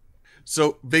quote.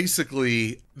 So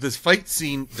basically, this fight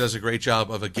scene does a great job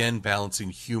of again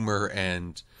balancing humor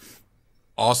and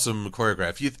awesome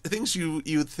choreography. Things you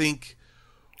would think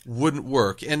wouldn't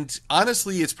work. And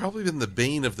honestly, it's probably been the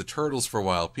bane of the Turtles for a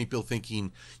while. People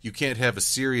thinking you can't have a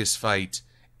serious fight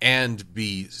and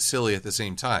be silly at the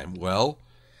same time. Well,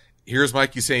 here's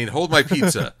Mikey saying, "Hold my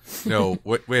pizza." No,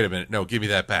 wait a minute. No, give me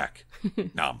that back.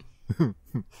 Nom.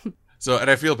 So,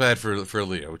 and I feel bad for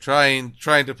Leo trying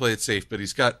to play it safe, but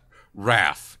he's got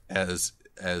Raph as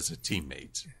a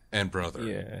teammate and brother.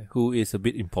 Yeah, who is a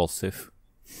bit impulsive.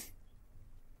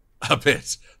 A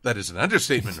bit. That is an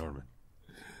understatement, Norman.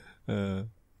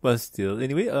 But still.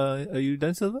 Anyway, are you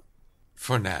done, Silva?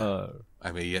 For now,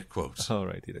 I may yet quote.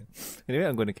 Alrighty then. Anyway,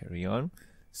 I'm going to carry on.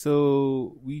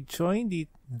 So we joined the.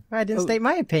 I didn't state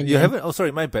my opinion. You haven't. Oh,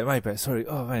 sorry, my bad. Sorry.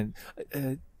 Oh man,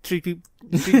 three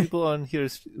people on here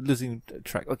is losing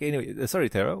track. Okay. Anyway, sorry,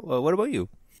 Tara. What about you?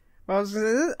 Well,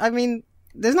 I mean,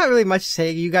 there's not really much to say.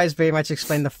 You guys very much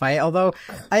explained the fight, although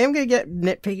I am going to get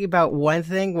nitpicky about one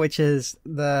thing, which is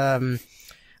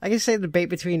I can say the debate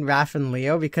between Raph and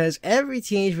Leo, because every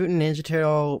Teenage Mutant Ninja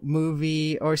Turtle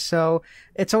movie or so,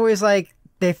 it's always like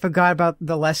they forgot about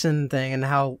the lesson thing and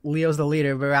how Leo's the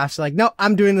leader, but Raph's like, no,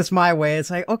 I'm doing this my way. It's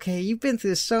like, okay, you've been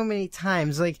through this so many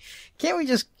times. Like, can't we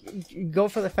just go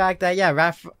for the fact that, yeah,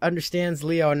 Raph understands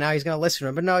Leo and now he's going to listen to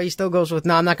him, but no, he still goes with,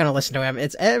 no, I'm not going to listen to him.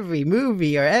 It's every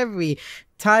movie or every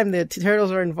time the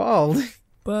Turtles are involved.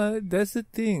 But that's the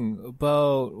thing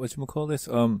about,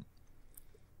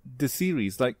 the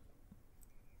series. Like,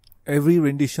 every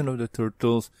rendition of the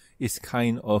Turtles is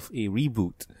kind of a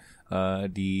reboot.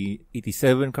 The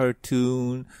 87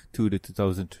 cartoon to the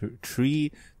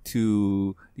 2003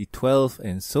 to the 12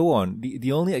 and so on.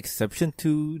 The only exception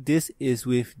to this is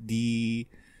with the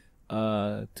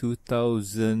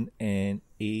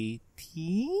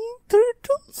 2018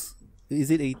 Turtles?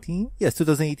 Is it 18? Yes,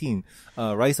 2018.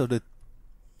 Rise of the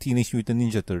Teenage Mutant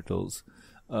Ninja Turtles.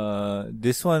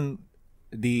 This one,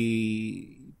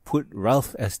 they put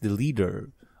Ralph as the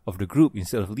leader of the group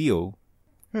instead of Leo.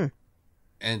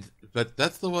 But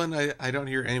that's the one I don't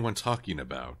hear anyone talking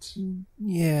about.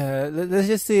 Yeah, let's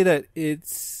just say that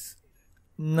it's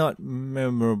not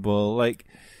memorable. Like,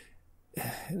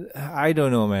 I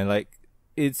don't know, man. Like,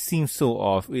 it seems so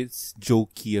off. It's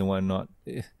jokey and whatnot.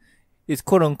 It's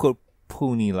quote unquote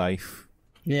pony life.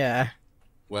 Yeah.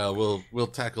 Well, we'll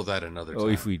tackle that another time. Oh,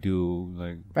 if we do,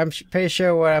 like, I'm pretty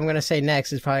sure what I'm going to say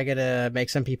next is probably going to make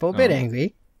some people a bit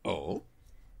angry. Oh.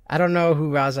 I don't know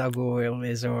who Ra's al Ghul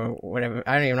is or whatever.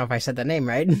 I don't even know if I said that name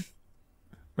right.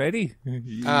 ready?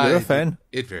 You're a fan.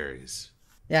 It varies.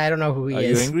 Yeah, I don't know who he Are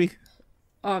is. you angry?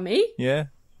 Oh, me? Yeah,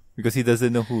 because he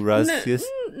doesn't know who Raz is.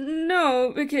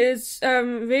 No, because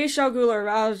Ra's al Ghul or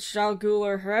Ra's al Ghul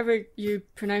or however you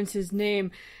pronounce his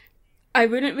name, I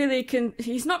wouldn't really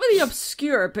he's not really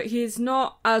obscure, but he's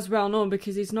not as well known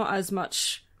because he's not as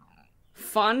much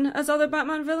fun as other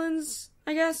Batman villains,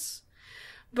 I guess.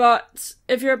 But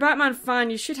if you're a Batman fan,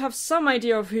 you should have some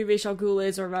idea of who Ra's al Ghul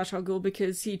is or Ra's al Ghul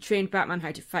because he trained Batman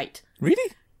how to fight.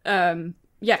 Really?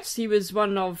 Yes, he was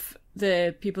one of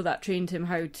the people that trained him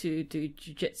how to do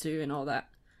jiu-jitsu and all that.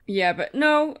 Yeah, but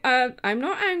no, I'm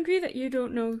not angry that you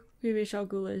don't know who Ra's al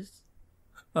Ghul is.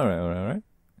 All right.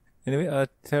 Anyway,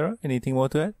 Tara, anything more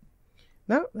to add?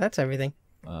 No, that's everything.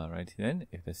 Alright then,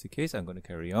 if that's the case, I'm going to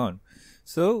carry on.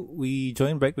 So, we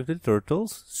join back with the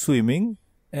turtles, swimming,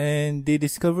 and they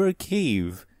discover a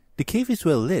cave. The cave is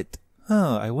well lit.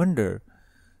 I wonder.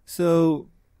 So,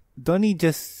 Donnie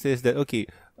just says that, okay,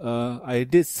 I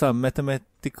did some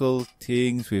mathematical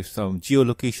things with some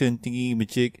geolocation thingy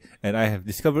magic, and I have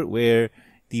discovered where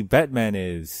the Batman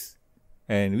is.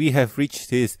 And we have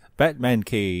reached his Batman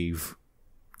cave.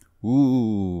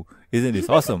 Ooh, isn't this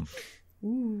awesome?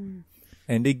 Ooh.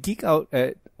 And they geek out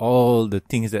at all the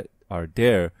things that are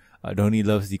there. Donnie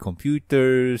loves the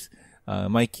computers.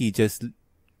 Mikey just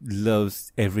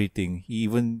loves everything. He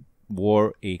even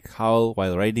wore a cowl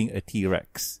while riding a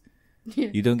T-Rex. Yeah.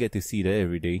 You don't get to see that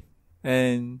every day.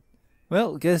 And,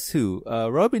 well, guess who?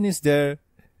 Robin is there,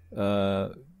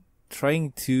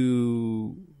 trying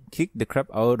to kick the crap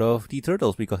out of the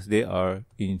turtles because they are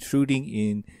intruding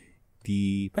in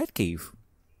the Batcave.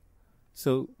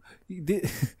 So,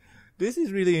 this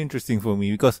is really interesting for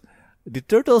me because the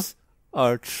turtles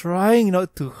are trying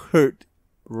not to hurt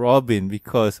Robin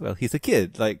because, well, he's a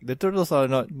kid. Like, the turtles are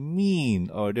not mean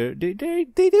or they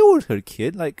won't hurt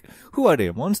kid. Like, who are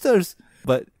they? Monsters?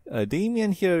 But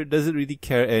Damien here doesn't really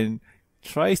care and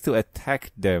tries to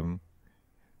attack them.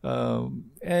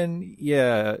 And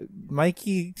yeah,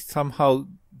 Mikey somehow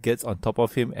gets on top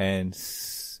of him and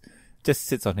just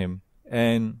sits on him.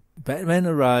 And Batman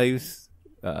arrives,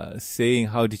 saying,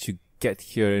 how did you get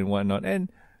here and whatnot?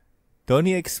 And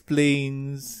Donnie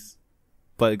explains,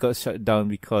 but it got shut down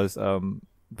because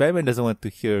Batman doesn't want to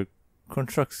hear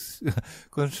constructive,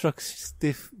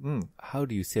 how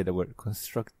do you say the word?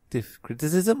 Constructive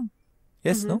criticism?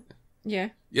 Yes, no? Yeah.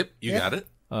 Yep, you got it.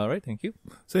 Alright, thank you.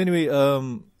 So anyway,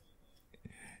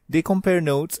 they compare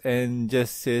notes and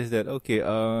just says that, okay,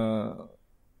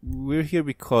 we're here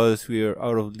because we're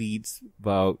out of leads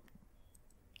about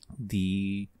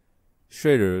the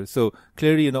Shredder. So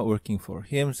clearly you're not working for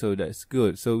him, so that's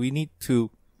good. So we need to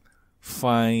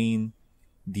find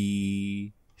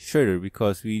the Shredder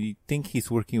because we think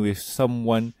he's working with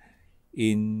someone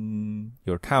in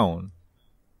your town.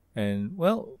 And,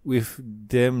 well, with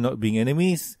them not being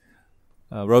enemies,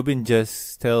 Robin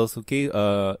just tells, okay,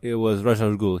 it was Ra's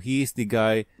al Ghul. He's the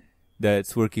guy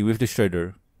that's working with the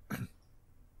Shredder.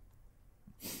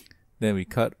 Then we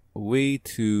cut away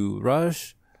to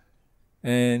Raj,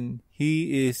 and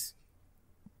he is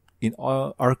in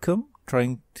Arkham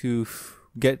trying to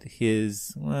get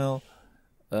his,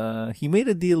 he made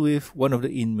a deal with one of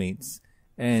the inmates,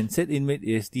 and said inmate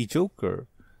is the Joker.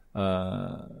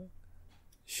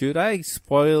 Should I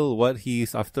spoil what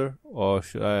he's after, or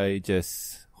should I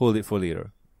just hold it for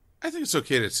later? I think it's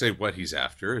okay to say what he's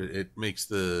after. It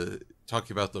makes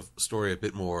talking about the story a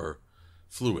bit more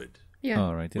fluid. Yeah.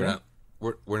 All right.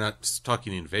 We're not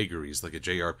talking in vagaries like a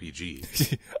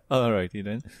JRPG. Alrighty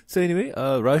then. So anyway,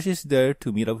 Raj is there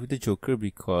to meet up with the Joker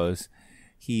because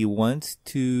he wants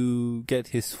to get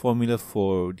his formula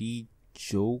for the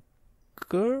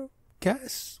Joker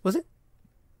gas. Was it?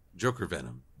 Joker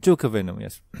Venom. Joker Venom,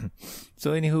 yes.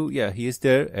 So anywho, yeah, he is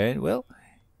there and, well,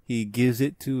 he gives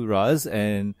it to Raz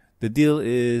and the deal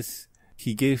is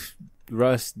he gives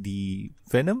Raz the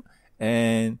Venom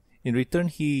and in return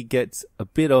he gets a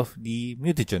bit of the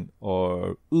mutagen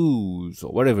or ooze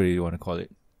or whatever you want to call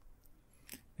it.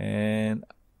 And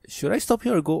should I stop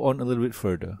here or go on a little bit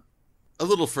further? A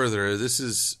little further. This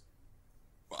is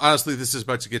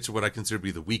about to get to what I consider to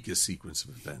be the weakest sequence of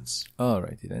events.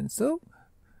 Alrighty then. So,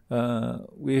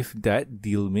 with that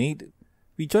deal made,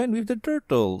 we join with the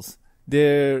Turtles.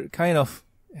 They're kind of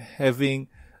having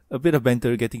a bit of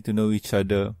banter, getting to know each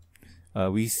other.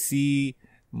 We see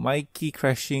Mikey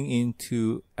crashing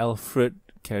into Alfred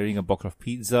carrying a box of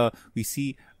pizza. We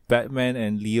see Batman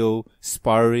and Leo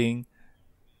sparring.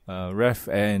 Ref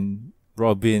and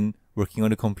Robin working on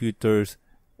the computers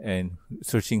and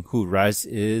searching who Raz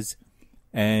is.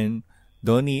 And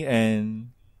Donnie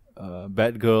and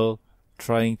Batgirl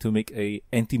trying to make a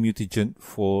anti-mutagen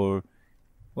for,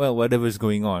 well, whatever's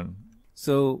going on.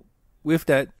 So, with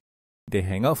that, they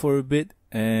hang out for a bit,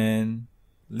 and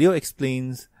Leo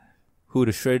explains who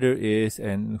the Shredder is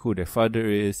and who their father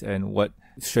is and what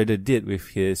Shredder did with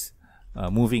his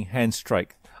moving hand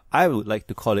strike. I would like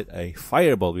to call it a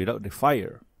fireball without the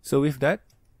fire. So with that,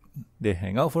 they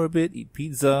hang out for a bit, eat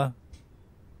pizza,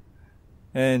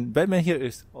 and Batman here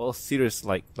is all serious,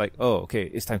 like, oh, okay,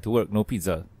 it's time to work, no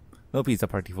pizza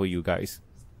party for you guys.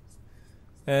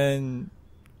 And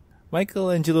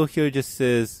Michelangelo here just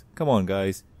says, come on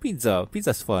guys,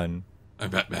 pizza's fun.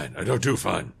 I'm Batman, I don't do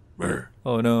fun. Brr.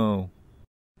 Oh no.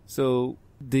 So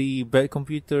the Bat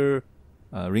computer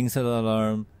rings an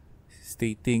alarm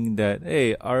stating that,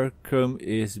 hey, Arkham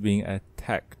is being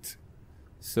attacked.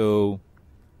 So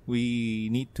we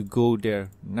need to go there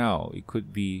now. It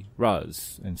could be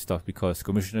Raz and stuff because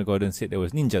Commissioner Gordon said there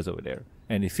was ninjas over there.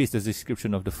 And it fits the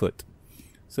description of the foot.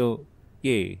 So,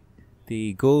 yay.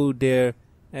 They go there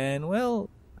and, well,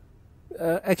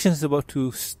 action is about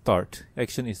to start.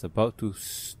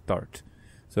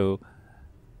 So,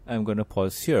 I'm gonna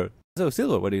pause here. So,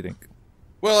 Silver, what do you think?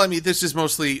 Well, I mean, this is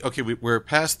mostly, okay, we're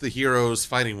past the heroes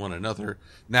fighting one another.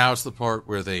 Now it's the part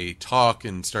where they talk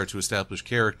and start to establish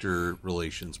character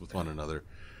relations with one another.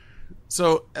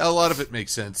 So a lot of it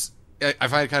makes sense. I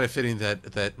find it kind of fitting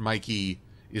that Mikey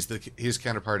is his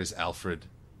counterpart is Alfred.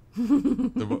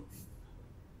 The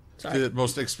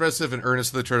most expressive and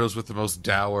earnest of the Turtles with the most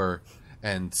dour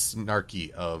and snarky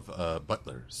of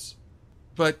butlers.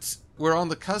 But we're on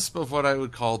the cusp of what I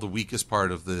would call the weakest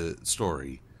part of the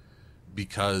story,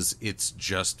 because it's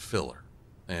just filler.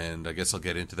 And I guess I'll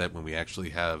get into that when we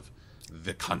actually have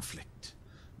the conflict.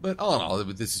 But all in all,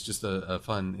 this is just a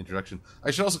fun introduction.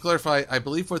 I should also clarify, I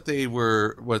believe what the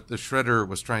Shredder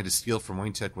was trying to steal from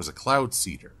Wayne-Tech was a cloud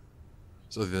seeder.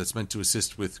 So that's meant to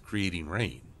assist with creating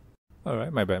rain.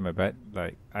 Alright, my bad.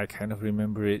 Like, I kind of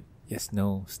remember it. Yes,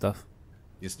 no stuff.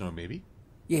 Yes, no, maybe?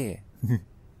 Yeah.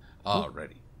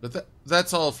 Alrighty. But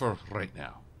that's all for right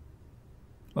now.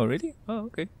 Oh, really? Oh,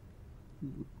 okay.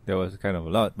 That was kind of a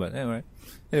lot, but anyway.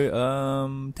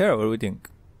 Tara, what do we think?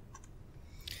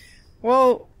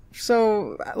 Well,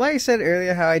 so like I said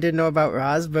earlier, how I didn't know about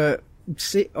Raz, but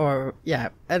just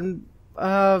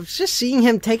seeing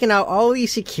him taking out all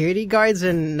these security guards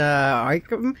in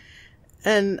Arkham,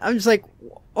 and I'm just like,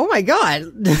 oh my god!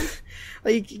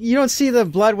 Like, you don't see the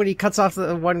blood when he cuts off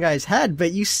the one guy's head,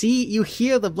 but you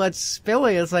hear the blood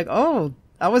spilling. It's like, oh,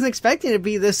 I wasn't expecting it to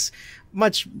be this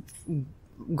much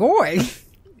gore.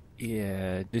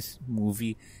 Yeah, this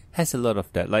movie has a lot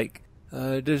of that. Like,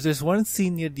 there's this one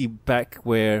scene near the back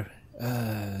where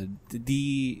how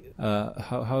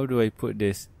do I put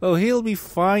this? Oh, he'll be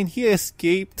fine. He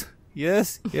escaped.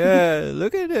 Yes, yeah.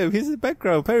 Look at him. He's in the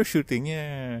background parachuting.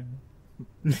 Yeah.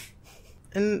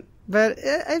 But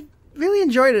I really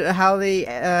enjoyed it how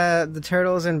the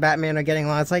Turtles and Batman are getting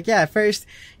along. It's like, yeah, at first,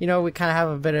 we kind of have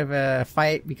a bit of a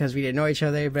fight because we didn't know each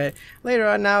other, but later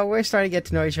on now we're starting to get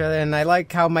to know each other, and I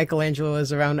like how Michelangelo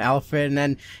is around Alfred, and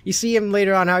then you see him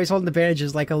later on how he's holding the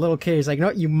bandages like a little kid. He's like,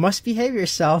 no, you must behave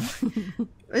yourself.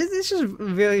 It's just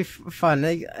really fun.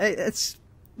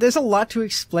 There's a lot to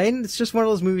explain. It's just one of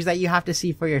those movies that you have to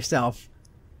see for yourself.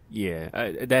 Yeah,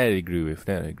 that I agree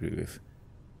with.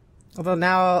 Although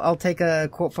now I'll take a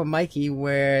quote from Mikey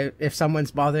where if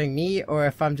someone's bothering me or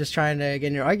if I'm just trying to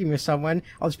get in an argument with someone,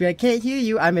 I'll just be like, can't hear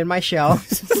you, I'm in my shell.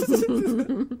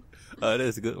 Oh,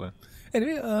 that's a good one.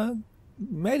 Anyway,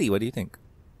 Maddie, what do you think?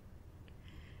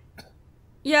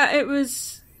 Yeah,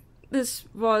 this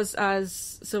was,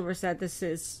 as Silver said, this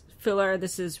is filler.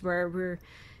 This is where we're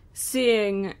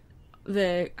seeing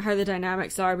how the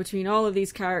dynamics are between all of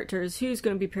these characters, who's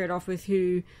going to be paired off with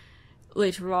who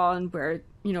later on, where,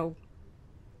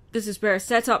 this is where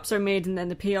setups are made and then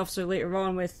the payoffs are later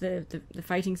on with the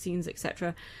fighting scenes,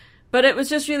 etc. But it was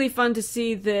just really fun to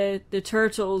see the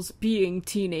Turtles being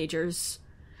teenagers.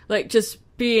 Like, just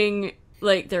being,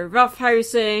 like, they're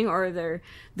roughhousing or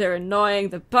they're annoying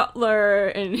the butler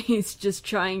and he's just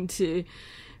trying to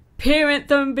parent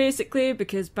them, basically,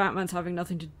 because Batman's having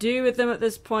nothing to do with them at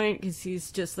this point, because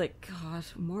he's just like, God,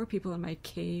 more people in my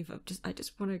cave. I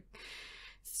just want to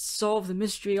solve the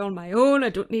mystery on my own. I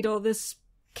don't need all this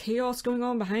chaos going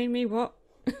on behind me. What?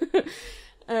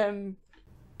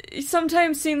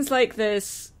 Sometimes scenes like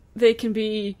this, they can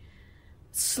be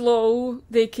slow,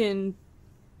 they can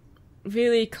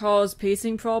really cause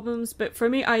pacing problems, but for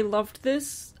me, I loved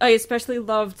this. I especially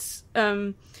loved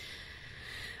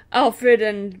Alfred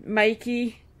and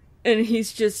Mikey, and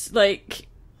he's just like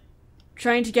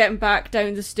trying to get him back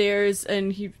down the stairs,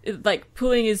 and he like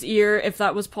pulling his ear if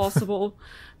that was possible.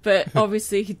 But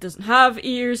obviously he doesn't have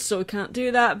ears, so he can't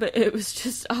do that. But it was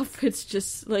just, Alfred's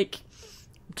just like,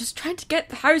 I'm just trying to get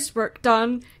the housework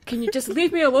done. Can you just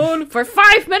leave me alone for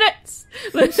 5 minutes?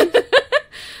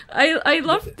 I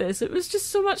loved this. It was just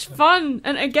so much fun.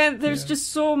 And again, there's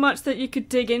just so much that you could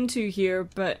dig into here.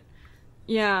 But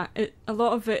yeah, a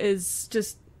lot of it is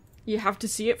just, you have to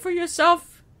see it for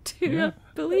yourself to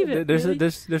believe it. There's really.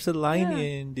 there's a line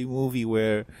in the movie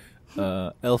where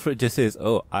Alfred just says,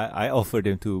 "Oh, I offered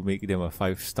them to make them a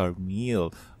 5-star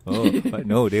meal. Oh, but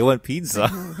no, they want pizza.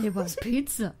 They want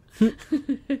pizza."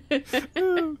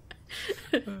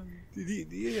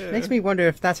 Makes me wonder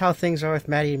if that's how things are with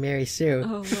Maddie and Mary Sue.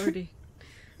 Oh, lordy.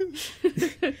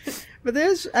 But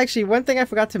there's actually one thing I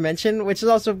forgot to mention, which is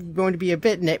also going to be a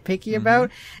bit nitpicky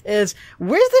about, is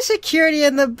where's the security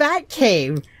in the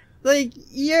Batcave? Like,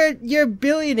 you're a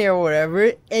billionaire or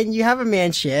whatever, and you have a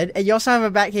man shed, and you also have a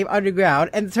Batcave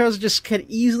underground, and the turtles just could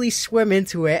easily swim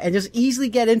into it, and just easily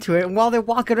get into it, and while they're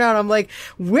walking around, I'm like,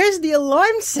 where's the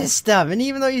alarm system? And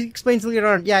even though he explains later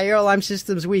on, yeah, your alarm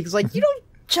system's weak, it's like, you don't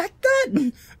check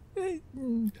that?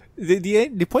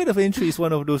 The point of entry is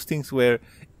one of those things where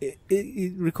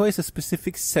it requires a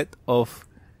specific set of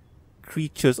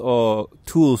creatures or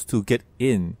tools to get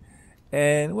in.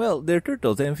 And, well, they're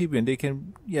turtles, they're amphibian, they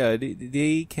can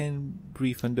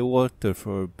breathe underwater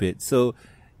for a bit. So,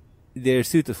 they're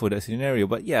suited for that scenario.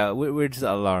 But yeah, where's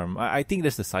the alarm? I think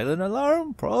there's the silent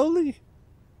alarm, probably.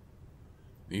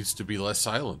 Needs to be less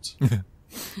silence.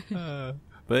 But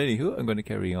anywho, I'm going to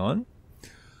carry on.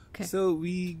 Okay. So,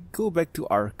 we go back to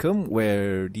Arkham,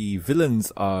 where the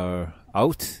villains are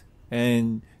out.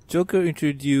 And Joker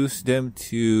introduced them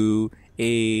to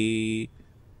a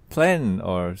plan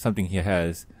or something he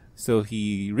has. So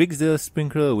he rigs the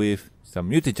sprinkler with some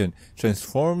mutagen,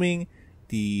 transforming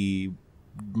the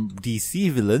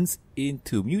DC villains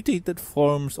into mutated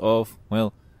forms of,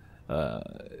 well,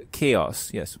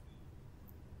 chaos. Yes.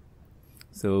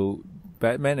 So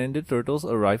Batman and the Turtles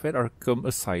arrive at Arkham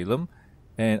Asylum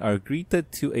and are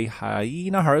greeted to a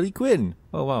hyena Harley Quinn.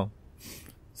 Oh wow.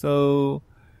 So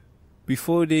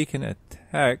before they can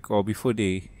attack or before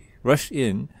they rush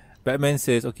in, Batman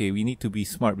says, okay, we need to be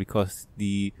smart because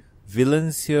the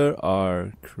villains here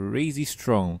are crazy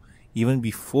strong even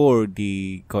before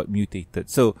they got mutated.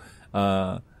 So,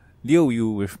 Leo, you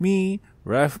with me,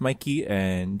 Raph, Mikey,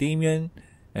 and Damian,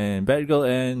 and Batgirl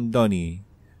and Donnie.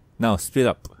 Now, split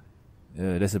up.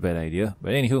 That's a bad idea.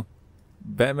 But anywho,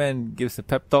 Batman gives a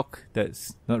pep talk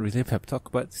that's not really a pep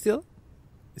talk, but still,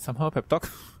 it's somehow a pep talk.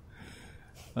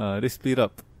 They split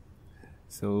up.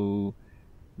 So,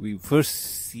 we first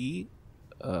see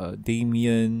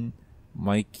Damian,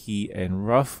 Mikey, and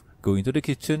Ruff go into the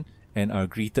kitchen and are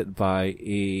greeted by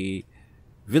a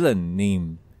villain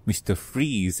named Mr.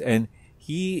 Freeze. And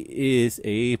he is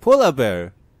a polar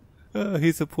bear.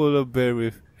 He's a polar bear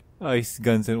with ice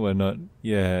guns and whatnot.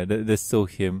 Yeah, that's so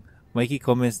him. Mikey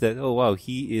comments that, oh wow,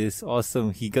 he is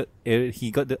awesome. He got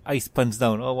the ice punch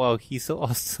down. Oh wow, he's so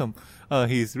awesome.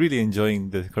 He's really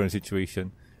enjoying the current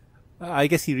situation. I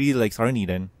guess he really likes Arnie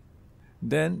then.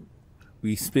 Then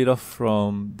we split off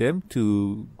from them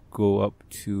to go up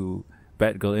to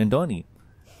Batgirl and Donnie.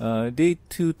 They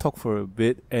two talk for a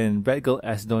bit, and Batgirl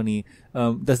asks Donnie,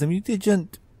 does the mutagen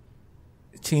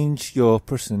change your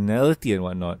personality and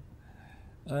whatnot?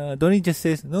 Donnie just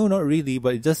says, no, not really,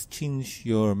 but it does change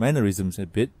your mannerisms a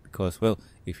bit, because, well,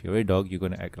 if you're a dog, you're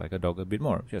gonna act like a dog a bit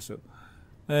more. Just so.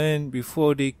 And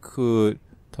before they could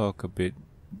talk a bit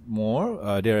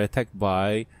more, they're attacked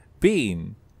by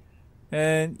Bane.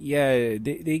 And yeah,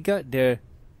 they got their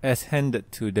ass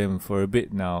handed to them for a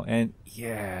bit now. And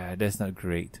yeah, that's not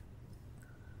great.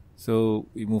 So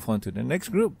we move on to the next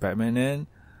group, Batman and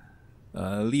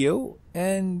Leo.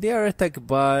 And they are attacked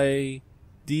by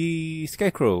the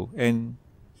Scarecrow. And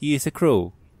he is a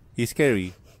crow. He's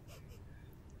scary.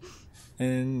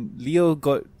 And Leo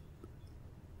got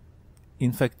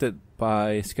infected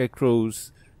by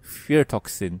Scarecrow's fear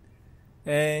toxin.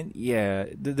 And yeah,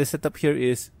 the setup here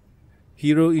is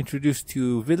hero introduced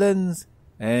to villains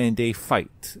and they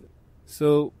fight.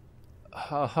 So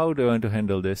how do I want to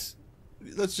handle this?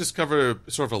 Let's just cover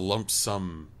sort of a lump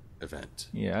sum event.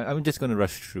 Yeah, I'm just gonna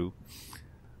rush through.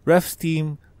 Ref's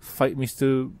team fight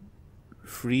Mr.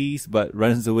 Freeze, but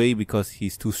runs away because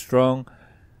he's too strong.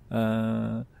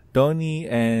 Donnie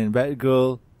and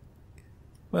Batgirl,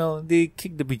 well, they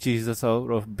kick the bejesus out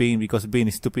of Bane because Bane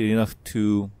is stupid enough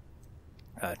to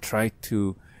try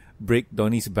to break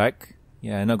Donnie's back.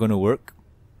 Yeah, not gonna work.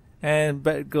 And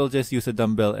Batgirl just used a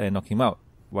dumbbell and knock him out.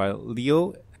 While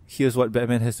Leo hears what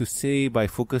Batman has to say by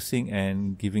focusing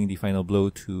and giving the final blow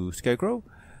to Scarecrow.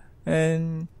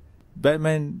 And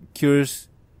Batman cures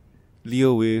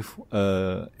Leo with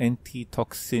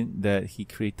antitoxin that he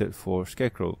created for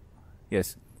Scarecrow.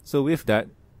 Yes. So with that,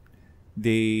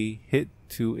 they head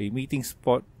to a meeting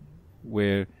spot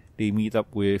where they meet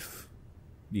up with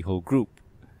the whole group.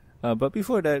 But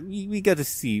before that, we get to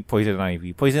see Poison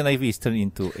Ivy. Poison Ivy is turned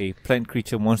into a plant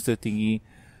creature monster thingy.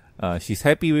 She's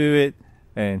happy with it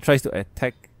and tries to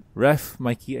attack Raph,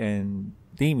 Mikey, and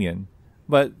Damian.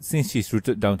 But since she's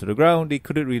rooted down to the ground, she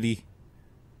couldn't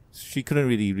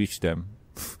really reach them.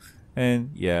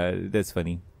 And yeah, that's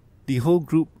funny. The whole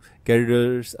group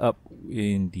gathers up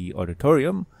in the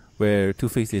auditorium where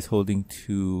Two-Face is holding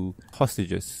 2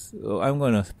 hostages. So I'm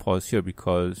gonna pause here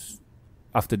because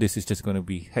after this it's just gonna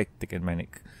be hectic and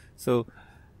manic. So,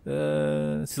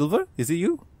 Silver, is it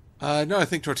you? No, I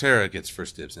think Torterra gets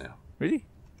first dibs now. Really?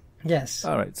 Yes.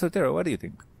 Alright, so Tara, what do you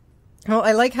think? Well,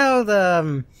 I like how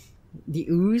the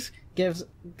ooze gives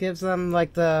them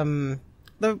like the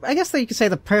I guess you could say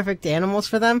the perfect animals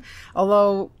for them.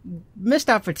 Although missed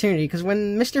opportunity, because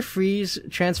when Mr. Freeze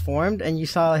transformed and you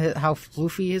saw how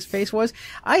floofy his face was,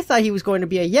 I thought he was going to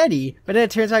be a Yeti, but then it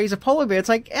turns out he's a polar bear. It's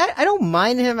like I don't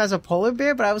mind him as a polar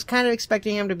bear, but I was kind of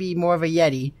expecting him to be more of a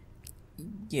Yeti.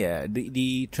 Yeah,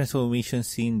 the transformation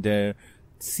scene there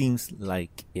seems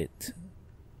like it,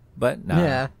 but nah.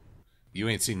 Yeah. You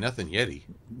ain't seen nothing, Yeti.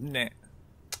 Nah.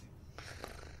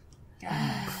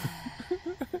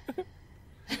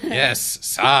 Yes,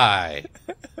 sigh.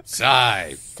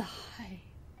 Sigh. Sigh.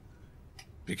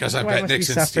 Because I'm Why Pat must we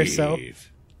Nixon suffer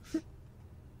Steve. so?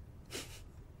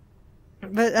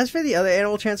 But as for the other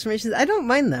animal transformations, I don't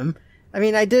mind them. I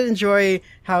mean, I did enjoy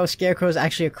how Scarecrow is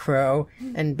actually a crow,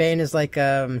 and Bane is like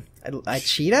a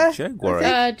cheetah?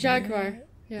 Jaguar. Jaguar.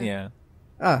 Yeah.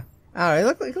 Oh, it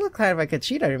looked kind of like a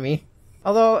cheetah to me.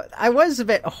 Although I was a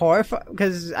bit horrified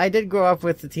because I did grow up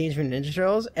with the Teenage Mutant Ninja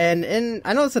Turtles, and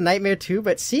I know it's a nightmare too,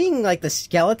 but seeing like the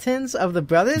skeletons of the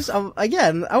brothers,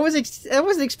 again, I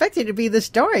wasn't expecting it to be this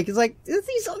dark. It's like they're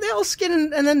all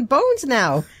skin and then bones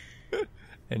now.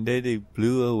 And then they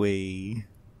blew away.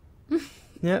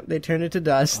 Yep, they turned into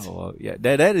dust. Oh, yeah,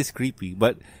 that is creepy,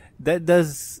 but that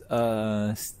does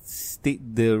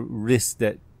state the risk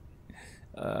that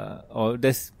or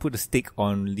let's put a stake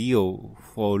on Leo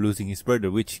for losing his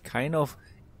brother, which kind of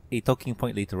a talking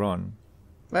point later on.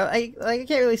 Well, I can't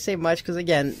really say much because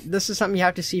again, this is something you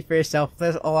have to see for yourself.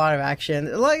 There's a lot of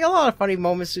action, like a lot of funny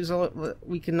moments.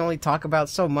 We can only talk about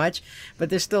so much, but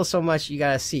there's still so much you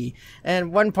gotta see.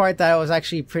 And one part that was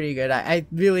actually pretty good, I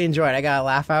really enjoyed. I got a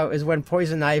laugh out is when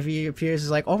Poison Ivy appears. Is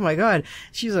like, oh my god,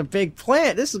 she's a big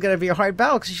plant. This is gonna be a hard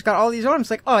battle because she's got all these arms.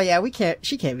 Like, oh yeah,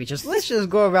 she can't reach us. Let's just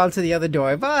go around to the other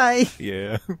door. Bye.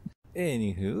 Yeah.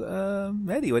 Anywho,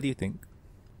 Maddie, what do you think?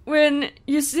 When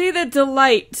you see the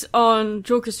delight on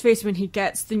Joker's face when he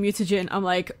gets the mutagen, I'm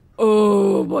like,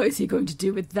 oh, what is he going to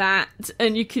do with that?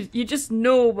 And you just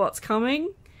know what's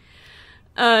coming.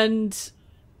 And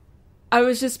I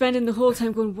was just spending the whole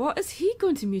time going, what is he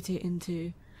going to mutate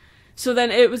into? So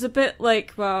then it was a bit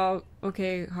like, well,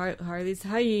 okay, Harley's a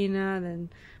hyena,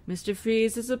 then Mr.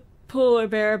 Freeze is a polar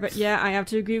bear, but yeah, I have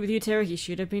to agree with you, Tara, he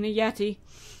should have been a Yeti.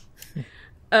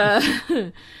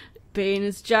 Bane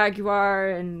is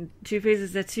Jaguar, and Two-Face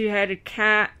is a 2-headed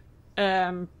cat.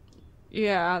 I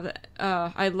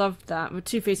loved that. But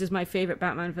Two-Face is my favourite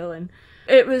Batman villain.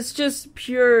 It was just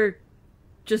pure,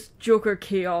 just Joker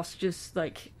chaos. Just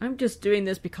like, I'm just doing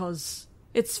this because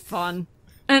it's fun.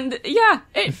 And yeah,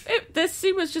 this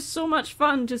scene was just so much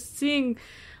fun. Just seeing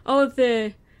all of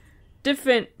the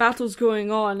different battles going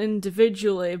on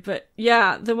individually. But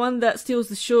yeah, the one that steals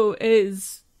the show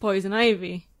is Poison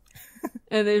Ivy.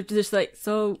 And they're just like,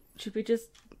 so should we just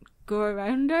go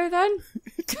around her then?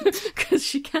 Because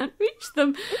she can't reach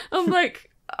them. I'm like,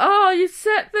 oh, you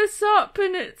set this up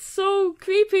and it's so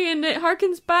creepy and it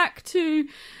harkens back to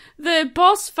the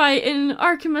boss fight in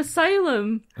Arkham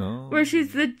Asylum where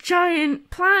she's the giant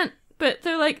plant. But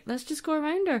they're like, let's just go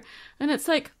around her. And it's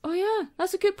like, oh yeah,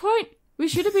 that's a good point. We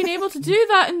should have been able to do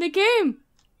that in the game.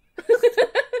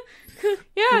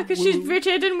 Yeah, because she's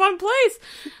rooted in one place.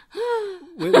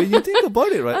 When you think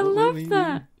about it, right? I love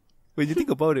that. When you think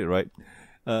about it, right?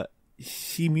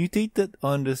 She mutated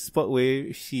on the spot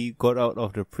where she got out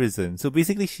of the prison. So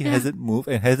basically, she hasn't moved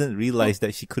and hasn't realized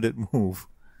that she couldn't move.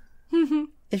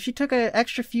 If she took an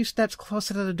extra few steps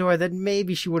closer to the door, then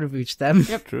maybe she would have reached them.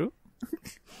 Yep, true.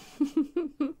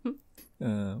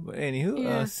 But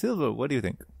anywho, Silver, what do you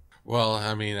think? Well,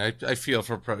 I mean, I feel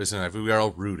for Poison Ivy. We are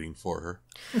all rooting for her.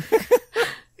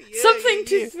 Something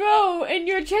to throw in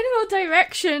your general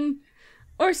direction,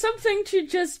 or something to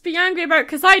just be angry about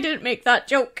because I didn't make that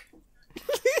joke.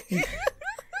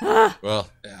 Well,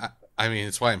 I mean,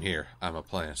 it's why I'm here. I'm a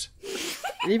plant.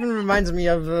 It even reminds me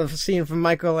of the scene from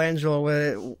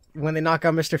Michelangelo when they knock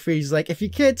out Mr. Freeze. Like, if you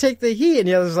can't take the heat, and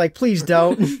the other's like, please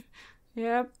don't.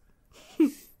 Yep.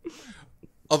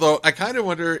 Although, I kind of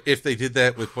wonder if they did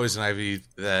that with Poison Ivy,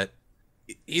 that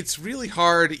it's really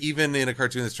hard, even in a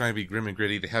cartoon that's trying to be grim and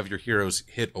gritty, to have your heroes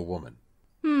hit a woman.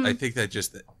 I think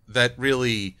that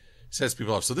really sets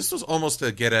people off. So this was almost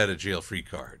a get-out-of-jail-free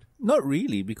card. Not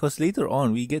really, because later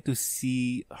on we get to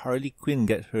see Harley Quinn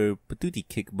get her patootie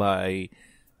kicked by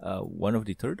one of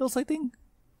the turtles, I think.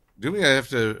 Do we? I have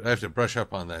to brush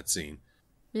up on that scene.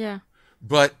 Yeah.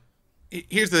 But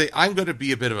here's the thing. I'm going to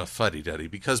be a bit of a fuddy-duddy,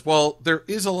 because while there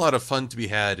is a lot of fun to be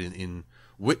had in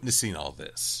witnessing all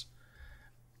this,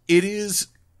 it is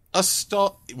a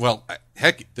stall. Well,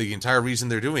 heck, the entire reason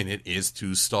they're doing it is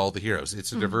to stall the heroes.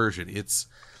 It's a diversion. It's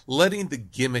letting the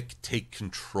gimmick take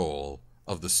control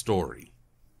of the story.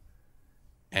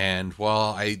 And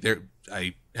while I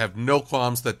have no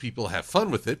qualms that people have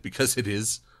fun with it, because it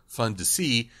is fun to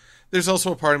see, there's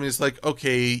also a part of me that's like,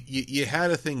 okay, you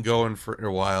had a thing going for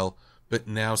a while, but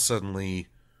now suddenly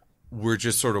we're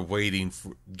just sort of waiting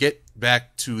for get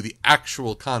back to the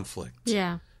actual conflict.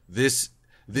 Yeah. This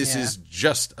is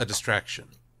just a distraction.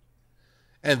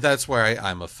 And that's why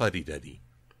I'm a fuddy-duddy.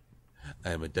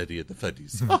 I am a duddy of the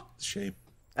fuddies. Oh, shame.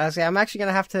 I'm actually going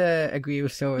to have to agree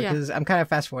with Silver, because I'm kind of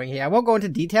fast-forwarding here. I won't go into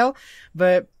detail,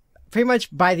 but pretty much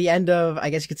by the end of, I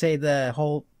guess you could say, the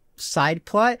whole side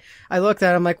plot, I looked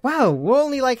at it, I'm like, wow, we're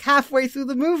only like halfway through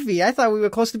the movie. I thought we were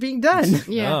close to being done.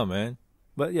 Yeah. Oh, man.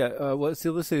 But yeah, what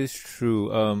Silver says is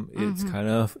true. It's kind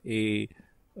of a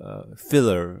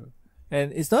filler.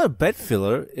 And it's not a bad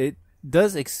filler. It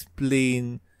does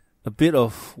explain a bit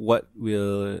of what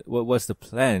was the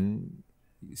plan.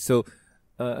 So,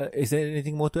 is there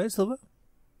anything more to add, Silver?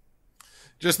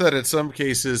 Just that in some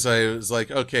cases I was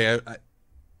like, okay,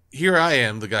 here I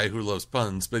am, the guy who loves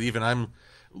puns, but even I'm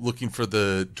looking for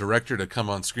the director to come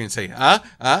on screen and say,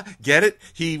 get it?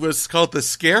 He was called the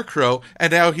Scarecrow,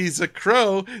 and now he's a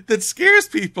crow that scares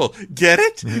people. Get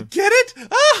it? Get it?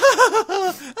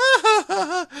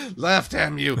 Laugh,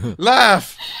 damn you.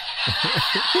 Laugh!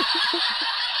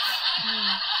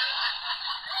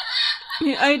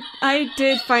 I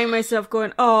did find myself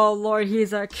going, oh Lord,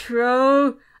 he's a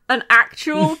crow, an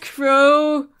actual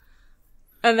crow.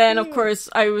 And then, of course,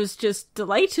 I was just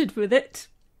delighted with it.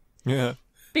 Yeah.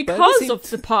 Because of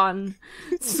the pun.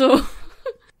 So,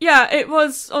 yeah, it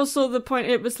was also the point,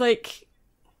 it was like,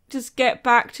 just get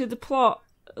back to the plot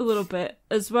a little bit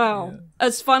as well. Yeah.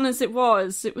 As fun as it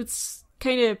was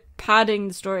kind of padding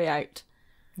the story out.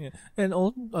 Yeah, and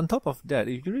on top of that,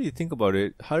 if you really think about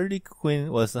it, Harley Quinn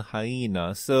was a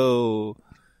hyena, so...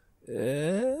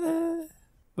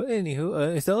 But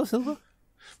anywho, is that all, Silver?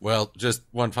 Well, just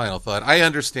one final thought. I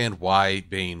understand why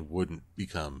Bane wouldn't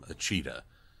become a cheetah.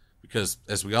 Because,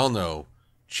 as we all know,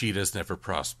 cheetahs never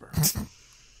prosper. Saw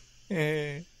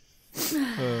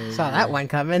that one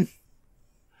coming.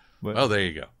 But, well, there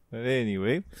you go. But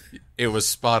anyway. It was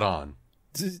spot on.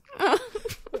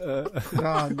 Oh,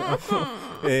 no.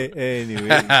 Anyway,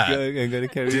 I'm going to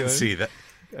carry on.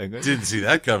 Didn't see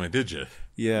that coming, did you?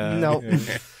 Yeah. Nope.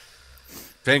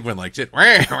 Penguin liked it.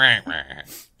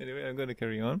 Anyway, I'm going to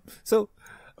carry on. So,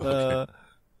 okay.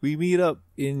 We meet up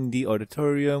in the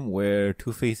auditorium where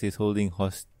Two-Face is holding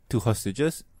two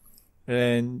hostages,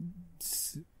 and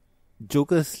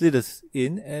Joker slithers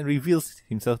in and reveals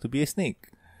himself to be a snake.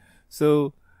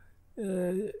 So,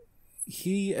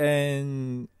 he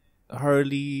and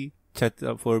Harley chat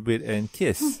up for a bit and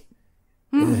kiss.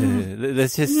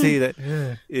 Let's just say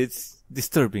that it's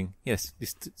disturbing. Yes,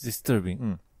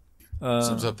 disturbing.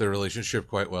 Sums up their relationship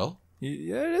quite well.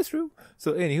 Yeah, that's true.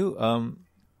 So, anywho,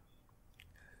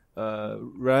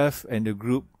 Raph and the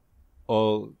group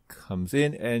all comes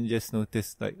in and just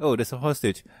notice like, oh, there's a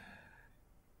hostage.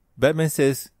 Batman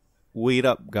says, wait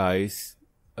up, guys.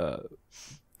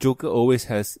 Joker always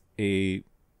has a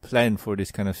plan for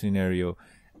this kind of scenario,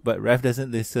 but Raph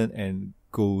doesn't listen and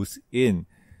goes in.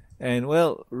 And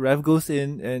well, Rev goes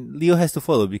in and Leo has to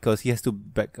follow because he has to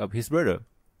back up his brother.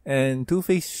 And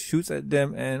Two-Face shoots at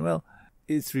them and well,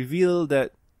 it's revealed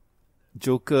that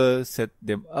Joker set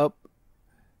them up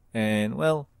and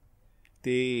well,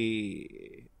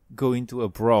 they go into a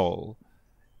brawl.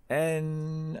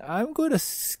 And I'm going to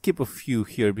skip a few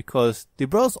here because the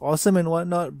brawl's awesome and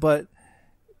whatnot, but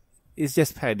it's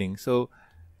just padding. So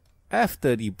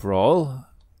after the brawl,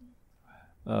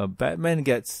 Batman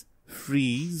gets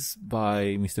freeze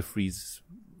by Mr.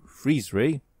 Freeze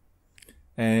Ray,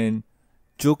 and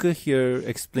Joker here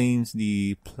explains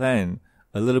the plan.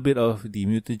 A little bit of the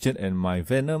mutagen and my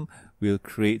venom will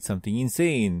create something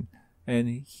insane, and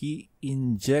he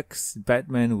injects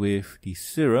Batman with the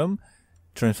serum,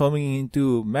 transforming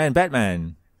into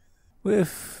Batman.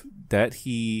 With that,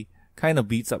 he kind of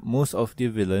beats up most of the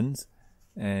villains,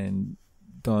 and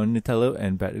Donatello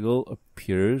and Batgirl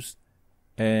appears.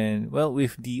 And well,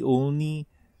 with the only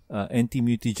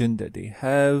anti-mutagen that they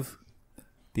have,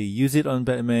 they use it on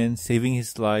Batman, saving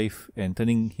his life and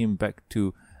turning him back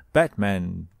to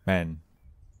Batman. Batman.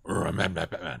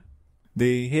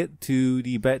 They head to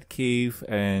the Batcave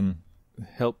and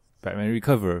help Batman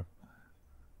recover.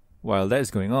 While that's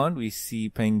going on, we see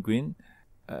Penguin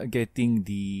getting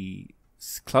the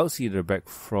Cloud Seeder back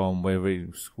from wherever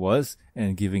it was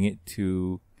and giving it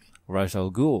to Ra's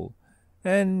al Ghul.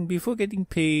 And before getting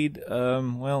paid,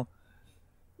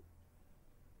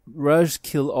 Raj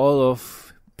kill all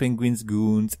of Penguin's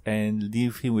goons and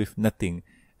leave him with nothing.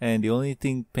 And the only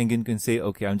thing Penguin can say,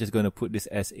 okay, I'm just going to put this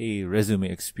as a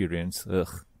resume experience.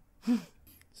 Ugh.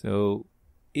 So,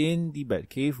 in the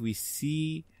Batcave, we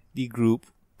see the group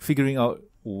figuring out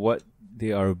what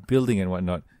they are building and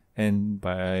whatnot. And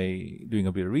by doing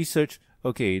a bit of research,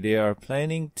 okay, they are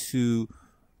planning to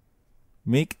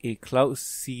make a Cloud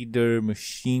Seeder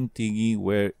machine thingy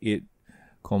where it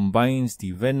combines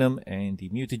the venom and the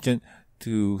mutagen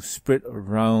to spread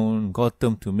around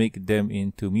Gotham to make them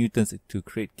into mutants to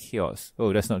create chaos.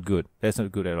 Oh, that's not good. That's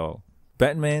not good at all.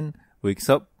 Batman wakes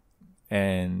up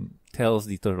and tells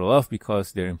the turtle off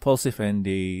because they're impulsive and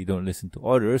they don't listen to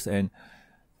orders, and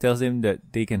tells them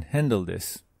that they can handle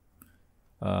this.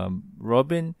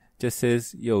 Robin just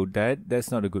says, yo, Dad,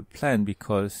 that's not a good plan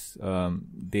because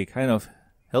they kind of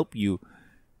help you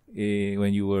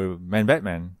when you were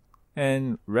Batman.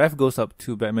 And Raph goes up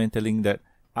to Batman telling that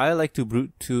I like to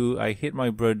brute too, I hate my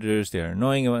brothers, they're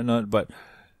annoying and whatnot, but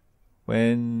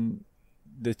when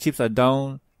the chips are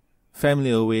down,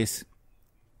 family always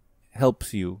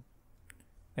helps you.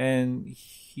 And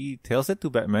he tells it to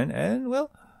Batman, and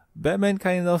well, Batman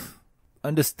kind of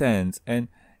understands, and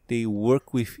they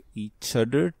work with each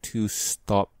other to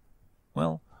stop,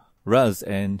 well, Raz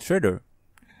and Shredder.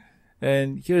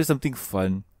 And here's something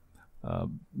fun.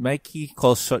 Mikey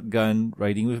calls shotgun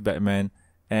riding with Batman,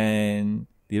 and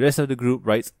the rest of the group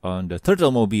rides on the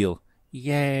Turtle-mobile.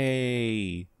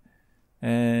 Yay!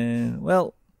 And,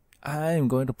 well, I'm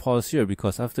going to pause here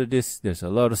because after this, there's a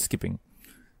lot of skipping.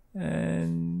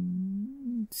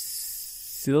 And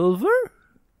Silver?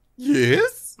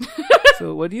 Yes?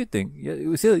 So what do you think?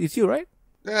 It's you, right?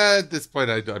 At this point,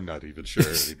 I'm not even sure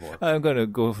anymore. I'm going to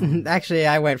go. Actually,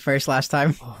 I went first last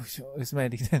time. Oh, it's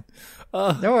Maddie then.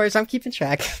 No worries, I'm keeping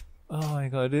track. Oh my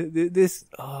god, this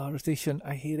rotation,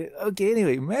 I hate it. Okay,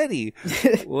 anyway, Maddie,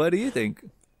 what do you think?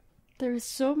 There is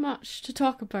so much to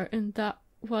talk about in that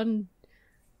one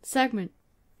segment.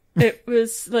 It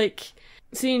was like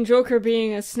seeing Joker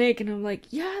being a snake, and I'm like,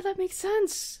 yeah, that makes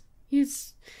sense.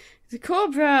 He's a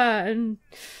cobra, and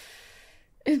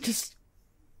just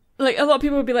like a lot of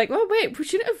people would be like, well, wait,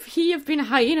 shouldn't he have been a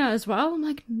hyena as well? I'm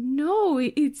like, no,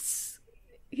 he needs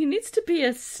to be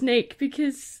a snake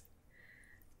because,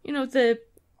 you know,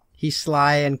 he's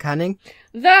sly and cunning.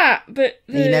 But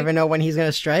you never know when he's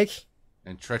gonna strike.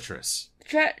 And treacherous.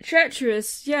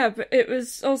 Treacherous, yeah, but it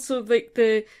was also like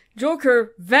the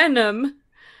Joker venom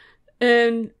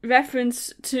in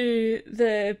reference to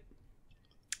the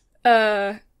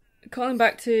calling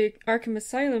back to Arkham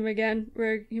Asylum again,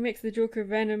 where he makes the Joker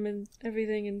venom and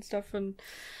everything and stuff, and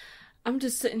I'm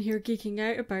just sitting here geeking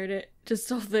out about it.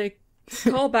 Just all the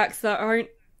callbacks that aren't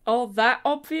all that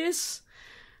obvious,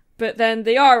 but then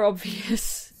they are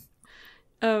obvious.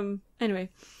 Anyway.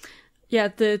 Yeah,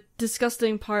 the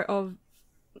disgusting part of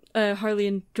Harley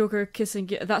and Joker kissing,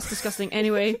 that's disgusting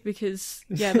anyway, because,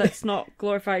 yeah, that's not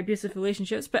glorify abusive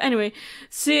relationships. But anyway,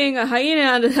 seeing a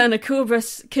hyena and a cobra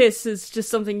kiss is just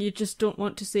something you just don't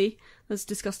want to see. That's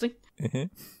disgusting.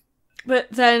 Mm-hmm. But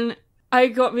then I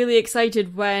got really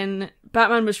excited when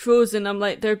Batman was frozen. I'm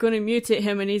like, they're going to mutate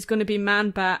him and he's going to be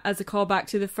Man-Bat as a callback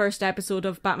to the first episode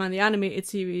of Batman the Animated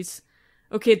Series.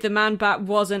 okay, the Man-Bat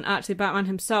wasn't actually Batman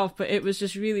himself, but it was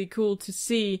just really cool to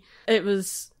see. It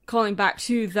was calling back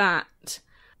to that.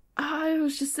 I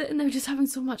was just sitting there just having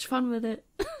so much fun with it.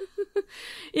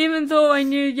 Even though I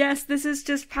knew, yes, this is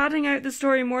just padding out the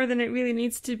story more than it really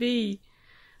needs to be.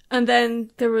 And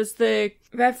then there was the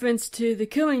reference to the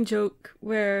Killing Joke,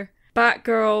 where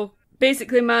Batgirl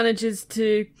basically manages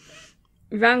to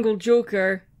wrangle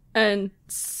Joker and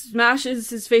smashes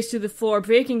his face to the floor,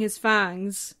 breaking his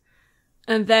fangs,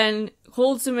 and then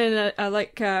holds him in a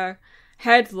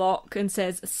headlock and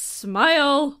says,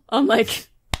 "Smile." I'm like,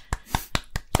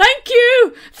 thank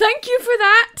you for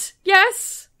that.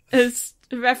 Yes, as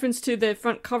a reference to the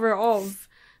front cover of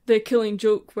the Killing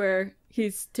Joke, where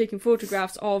he's taking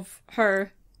photographs of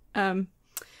her.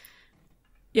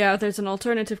 Yeah, there's an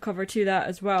alternative cover to that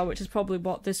as well, which is probably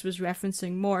what this was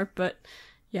referencing more, but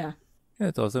yeah. Yeah,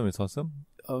 it's awesome.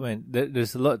 Oh man,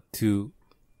 there's a lot to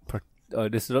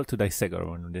dissect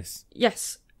around this.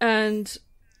 Yes, and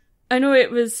I know it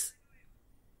was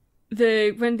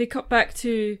when they cut back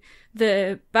to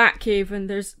the Batcave, and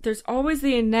there's always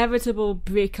the inevitable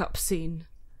breakup scene.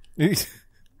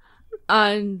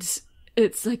 And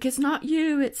it's like, it's not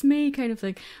you, it's me kind of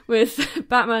thing, with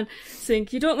Batman saying,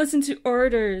 you don't listen to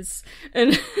orders,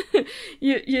 and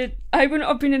I wouldn't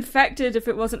have been infected if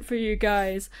it wasn't for you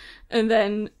guys. And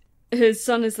then his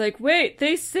son is like, wait,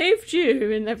 they saved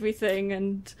you and everything,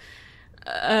 and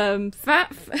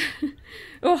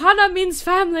Ohana means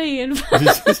family, and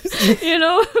you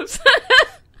know.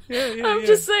 I'm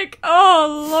just like,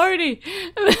 oh lordy.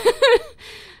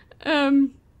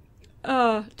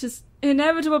 Just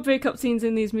inevitable breakup scenes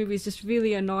in these movies just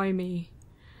really annoy me.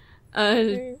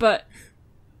 But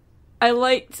I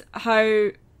liked how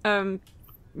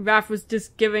Raph was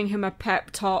just giving him a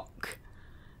pep talk,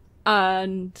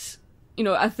 and you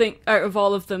know, I think out of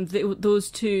all of them, those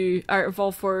two, out of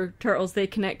all four turtles, they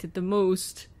connected the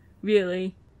most,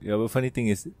 really. Yeah, but funny thing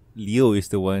is, Leo is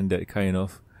the one that kind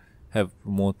of have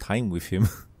more time with him.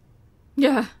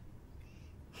 Yeah.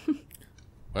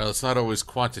 Well, it's not always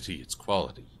quantity, it's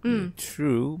quality.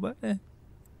 True, but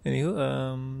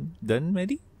anywho, done,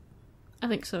 Maddie? I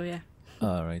think so, yeah.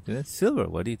 Alright, then Silver,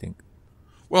 what do you think?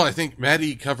 Well, I think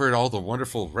Maddie covered all the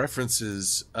wonderful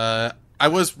references. I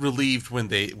was relieved when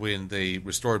they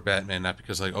restored Batman, not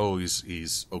because like, oh,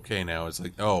 he's okay now. It's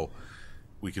like, oh,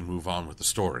 we can move on with the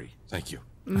story. Thank you.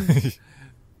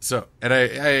 So, and I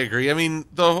agree. I mean,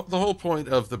 the whole point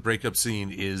of the breakup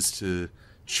scene is to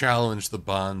challenge the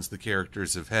bonds the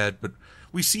characters have had, but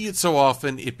we see it so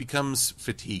often it becomes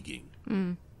fatiguing.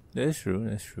 That's true.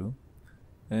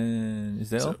 And is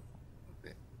that all?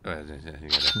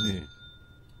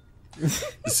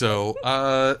 So,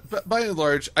 but by and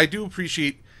large, I do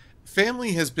appreciate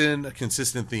family has been a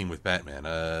consistent theme with Batman.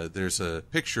 There's a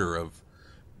picture of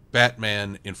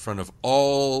Batman in front of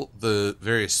all the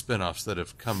various spin-offs that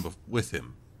have come with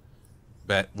him.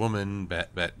 Batwoman,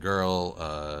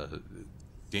 Batgirl,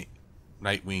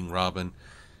 Nightwing, Robin,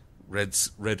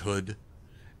 Red Hood,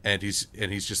 and he's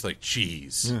just like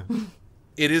cheese.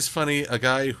 It is funny, a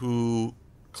guy who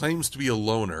claims to be a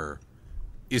loner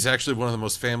is actually one of the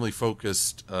most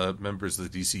family-focused members of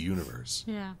the DC universe.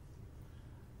 Yeah.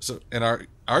 So, and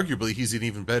arguably, he's an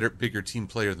even bigger team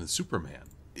player than Superman.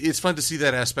 It's fun to see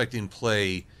that aspect in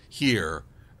play here,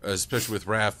 especially with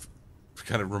Raph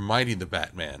kind of reminding the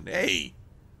Batman, hey,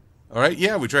 all right,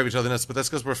 yeah, we drive each other nuts, but that's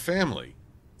because we're family.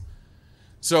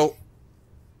 So,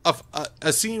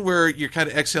 a scene where you're kind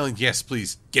of exhaling, yes,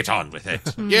 please, get on with it.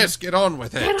 Yes, get on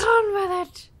with it. Get on with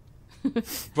it.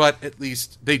 But at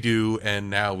least they do,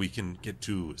 and now we can get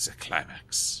to the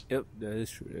climax. Yep, that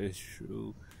is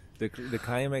true. The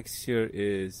climax here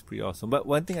is pretty awesome. But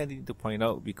one thing I need to point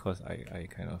out, because I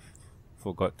kind of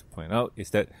forgot to point out, is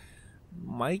that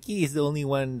Mikey is the only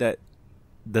one that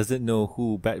doesn't know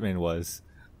who Batman was,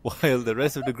 while the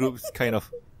rest of the group's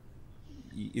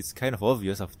it's kind of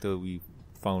obvious after we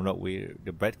found out where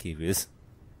the Batcave is.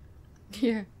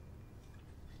 Yeah.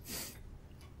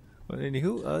 But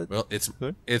anywho, well,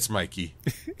 it's Mikey.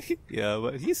 Yeah,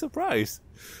 but he's surprised.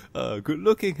 Good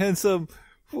looking, handsome,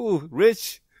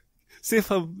 rich. Save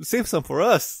some for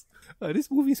us.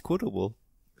 This movie is quotable.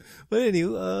 But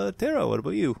anyway, Tara, what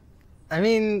about you? I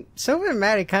mean, Silver and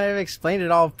Maddie kind of explained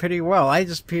it all pretty well. I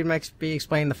just pretty much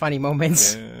explaining the funny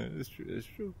moments. Yeah, that's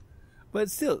true. But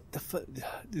still,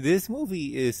 this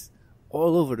movie is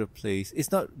all over the place.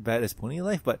 It's not bad as Pony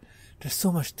Life, but there's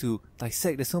so much to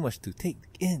dissect. There's so much to take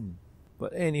in.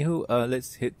 But anywho,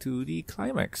 let's head to the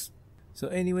climax. So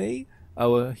anyway,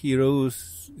 our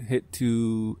heroes head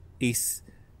to Ace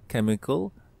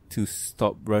Chemical to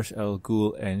stop Rush Al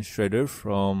Ghul and Shredder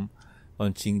from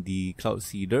launching the Cloud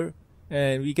Seeder.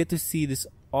 And we get to see this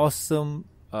awesome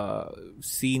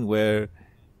scene where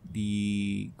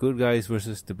the good guys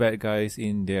versus the bad guys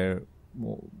in their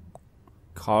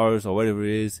cars or whatever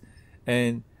it is.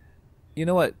 And you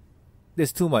know what?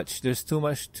 There's too much. There's too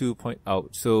much to point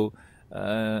out. So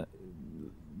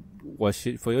watch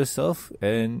it for yourself.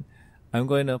 And I'm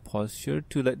going to pause here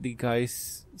to let the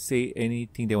guys say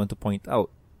anything they want to point out.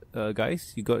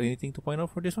 Guys, you got anything to point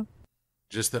out for this one?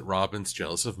 Just that Robin's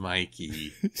jealous of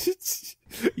Mikey.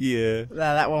 Yeah.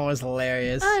 That one was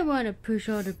hilarious. I want to push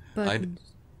all the buttons.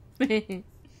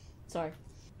 Sorry.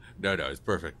 No, it's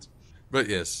perfect. But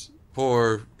yes,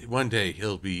 for one day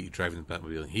he'll be driving the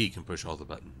Batmobile and he can push all the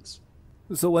buttons.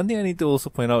 So one thing I need to also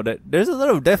point out that there's a lot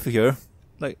of death here.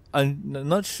 Like,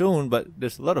 not shown, but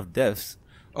there's a lot of deaths.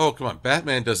 Oh, come on.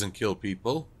 Batman doesn't kill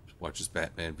people. Watches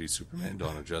Batman v Superman,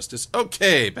 Dawn of Justice.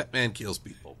 Okay, Batman kills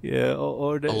people. Yeah,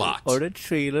 or a lot. Or the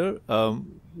trailer, the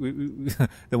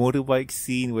motorbike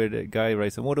scene where the guy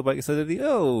rides a motorbike. Suddenly,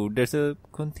 there's a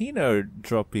container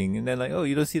dropping, and then like,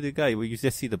 you don't see the guy, but you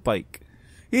just see the bike.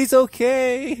 He's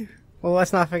okay. Well,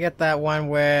 let's not forget that one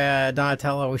where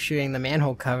Donatello was shooting the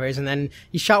manhole covers, and then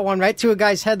he shot one right to a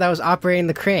guy's head that was operating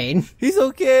the crane. He's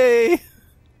okay.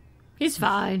 He's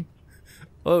fine.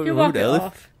 Oh, You remember walk it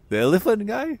off. the elephant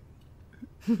guy?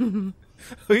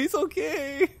 He's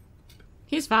okay.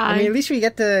 He's fine. I mean, at least we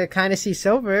get to kind of see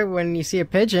Silver when you see a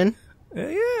pigeon.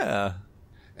 Yeah.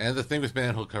 And the thing with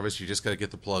manhole covers, you just got to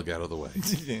get the plug out of the way.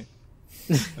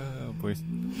 Boys.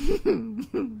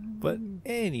 But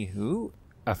anywho,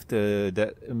 after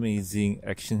that amazing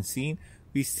action scene,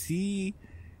 we see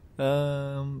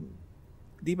the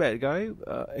bad guy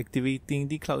activating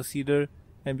the Cloud Seeder,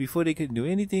 and before they can do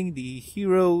anything, the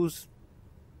heroes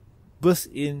burst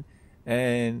in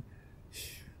and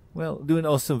do an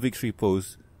awesome victory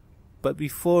pose. But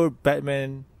before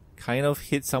Batman kind of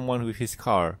hit someone with his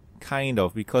car,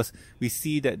 because we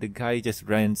see that the guy just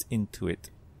runs into it.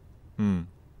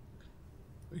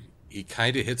 He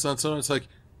kind of hits on someone. It's like,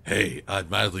 hey, I'm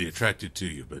mildly attracted to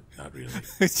you, but not really.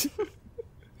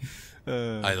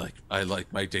 I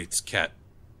like my dates cat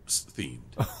themed.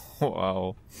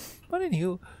 Wow. But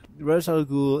anywho, Ra's al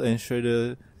Ghul and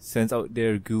Shredder sends out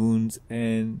their goons,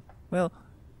 and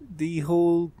the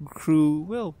whole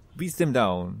crew beats them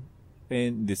down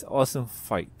in this awesome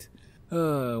fight.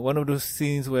 One of those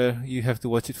scenes where you have to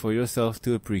watch it for yourself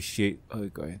to appreciate. Oh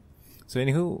god. So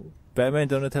anywho, Batman,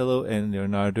 Donatello, and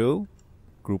Leonardo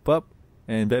group up,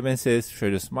 and Batman says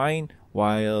Shredder's mine,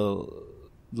 while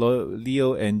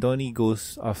Leo and Donnie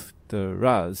goes after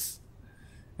Raz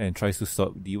and tries to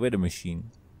stop the weather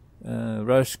machine.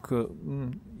 Rush,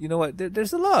 you know what?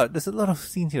 There's a lot of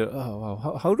scenes here. Oh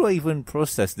wow, how do I even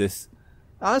process this?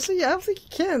 Honestly, I don't think you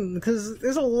can, because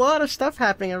there's a lot of stuff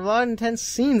happening and a lot of intense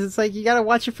scenes. It's like you gotta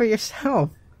watch it for yourself.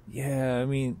 Yeah, I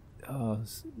mean, a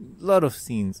lot of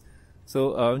scenes.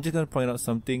 So I'm just gonna point out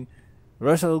something.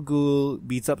 Ra's al Ghul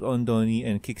beats up on Donnie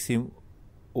and kicks him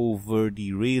over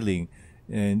the railing,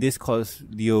 and this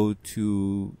caused Leo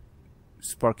to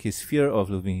spark his fear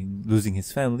of losing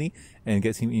his family and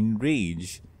gets him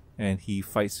enraged, and he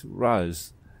fights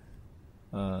Raz.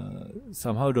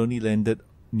 Somehow Donnie landed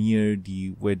near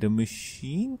the weather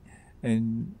machine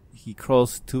and he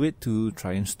crawls to it to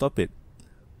try and stop it.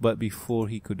 But before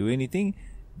he could do anything,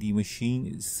 the machine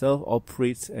itself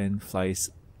operates and flies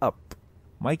up.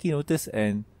 Mikey notices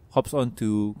and hops on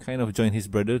to kind of join his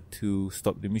brother to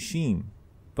stop the machine.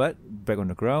 But back on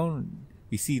the ground,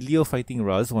 we see Leo fighting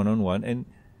Raz one-on-one, and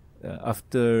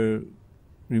after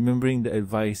remembering the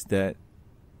advice that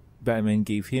Batman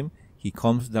gave him, he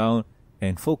calms down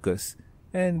and focuses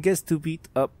and gets to beat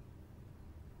up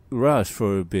Raz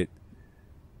for a bit.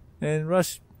 And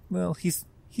Raz,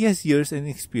 he has years and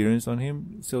experience on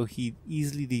him, so he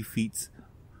easily defeats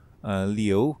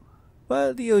Leo.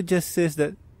 But Leo just says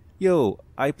that,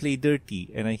 I play dirty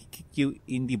and I kick you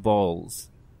in the balls.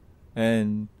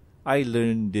 And I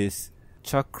learned this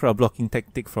chakra blocking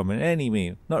tactic from an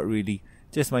anime. Not really,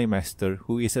 just my master,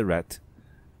 who is a rat.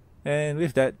 And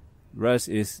with that, Raz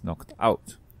is knocked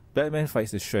out. Batman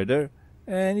fights the Shredder,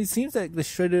 and it seems like the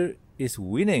Shredder is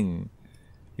winning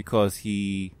because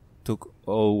he took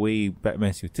away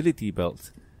Batman's utility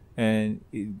belt and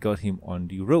it got him on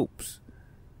the ropes.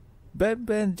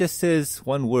 Batman just says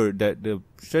one word that the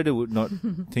Shredder would not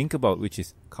think about, which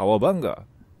is Kawabanga.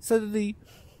 Suddenly,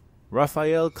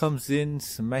 Raphael comes in,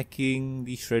 smacking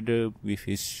the Shredder with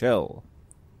his shell.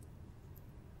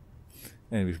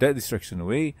 And with that distraction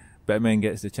away, Batman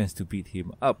gets the chance to beat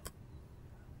him up.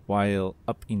 While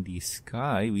up in the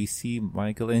sky, we see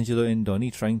Michelangelo and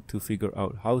Donnie trying to figure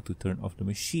out how to turn off the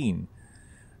machine.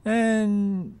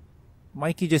 And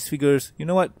Mikey just figures, you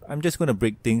know what, I'm just gonna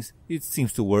break things. It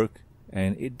seems to work.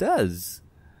 And it does.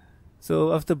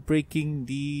 So after breaking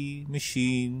the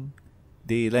machine,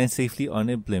 they land safely on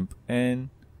a blimp. And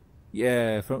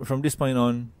yeah, from this point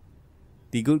on,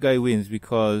 the good guy wins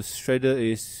because Shredder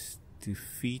is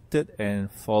defeated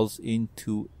and falls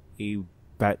into a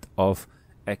vat of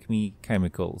Acme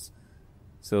chemicals.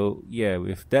 So yeah,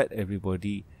 with that,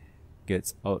 everybody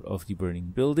gets out of the burning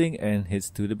building and heads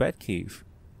to the Batcave.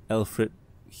 Alfred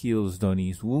heals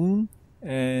Donnie's wound,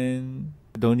 and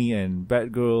Donnie and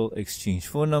Batgirl exchange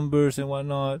phone numbers and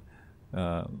whatnot.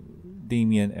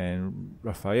 Damien and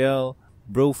Raphael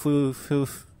bro for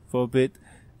a bit,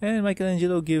 and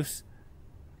Michelangelo gives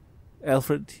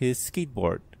Alfred his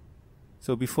skateboard.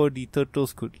 So before the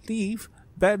turtles could leave,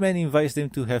 Batman invites them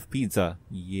to have pizza.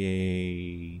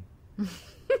 Yay!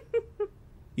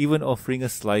 Even offering a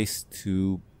slice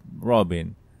to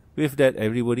Robin. With that,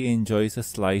 everybody enjoys a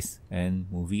slice and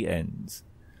movie ends.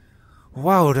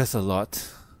 Wow, that's a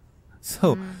lot.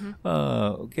 So,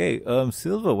 okay,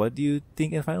 Silva, what do you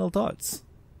think and final thoughts?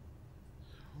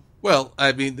 Well,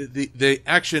 I mean, the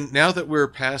action, now that we're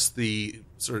past the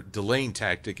sort of delaying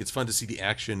tactic, it's fun to see the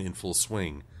action in full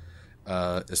swing.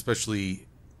 Especially,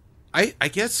 I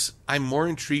guess I'm more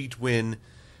intrigued when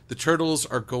the Turtles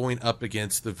are going up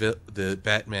against the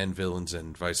Batman villains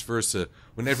and vice versa,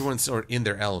 when everyone's sort of in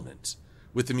their element.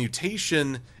 With the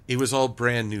mutation, it was all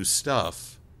brand new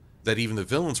stuff that even the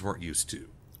villains weren't used to.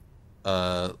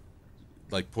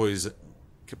 Like Poison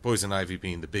Ivy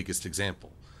being the biggest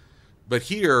example. But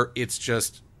here, it's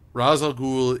just Ra's al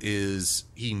Ghul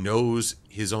he knows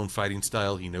his own fighting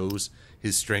style, he knows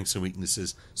his strengths and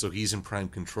weaknesses, so he's in prime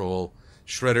control.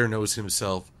 Shredder knows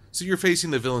himself, so you're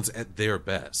facing the villains at their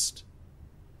best.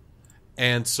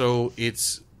 And so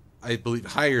it's, I believe,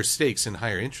 higher stakes and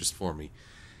higher interest for me.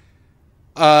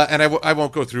 And I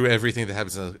won't go through everything that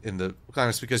happens in the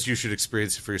comics because you should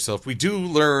experience it for yourself. We do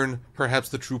learn perhaps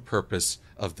the true purpose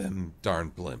of them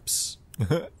darn blimps.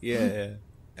 Yeah.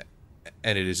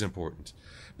 And it is important.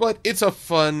 But it's a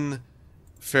fun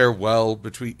farewell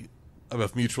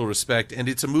of mutual respect, and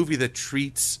it's a movie that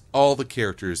treats all the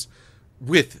characters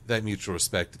with that mutual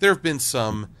respect. There have been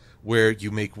some where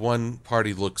you make one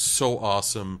party look so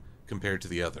awesome compared to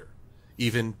the other.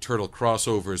 Even turtle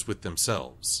crossovers with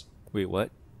themselves. Wait,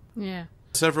 what? Yeah.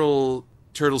 Several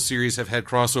Turtle series have had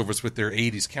crossovers with their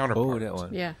 80s counterparts. Oh, that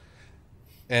one. Yeah.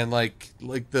 And like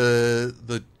the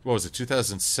what was it,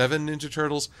 2007 Ninja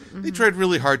Turtles? Mm-hmm. They tried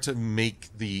really hard to make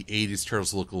the 80s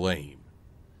Turtles look lame.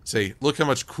 Say, look how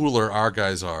much cooler our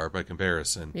guys are by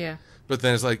comparison. Yeah. But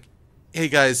then it's like, hey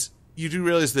guys, you do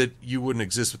realize that you wouldn't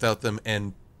exist without them,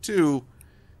 and two,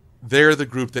 they're the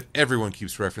group that everyone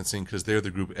keeps referencing because they're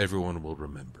the group everyone will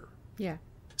remember. Yeah.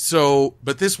 So,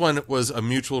 but this one was a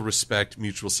mutual respect,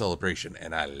 mutual celebration,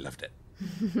 and I loved it.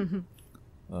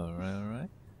 All right.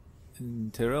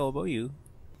 And Tara, what about you?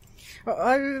 Well,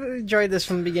 I enjoyed this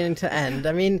from beginning to end.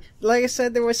 I mean, like I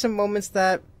said, there were some moments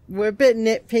that were a bit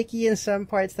nitpicky and some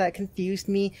parts that confused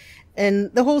me.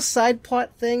 And the whole side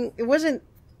plot thing, it wasn't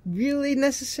really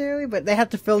necessary, but they had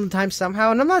to fill in the time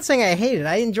somehow. And I'm not saying I hated it.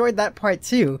 I enjoyed that part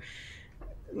too.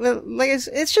 Like,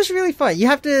 it's just really fun. You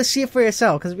have to see it for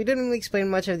yourself, because we didn't really explain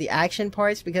much of the action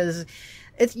parts, because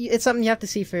it's something you have to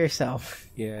see for yourself.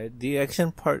 Yeah, the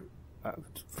action part,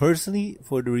 personally,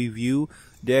 for the review,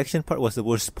 the action part was the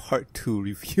worst part to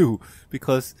review,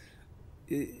 because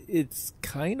it's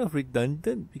kind of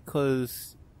redundant,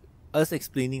 because us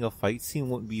explaining a fight scene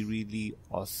won't be really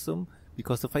awesome,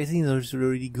 because the fight scene is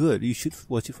already good. You should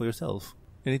watch it for yourself.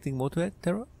 Anything more to add,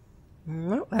 Tara?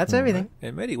 No, that's everything. Right.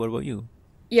 And Mary, what about you?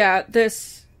 Yeah,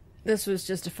 this was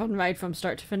just a fun ride from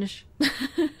start to finish.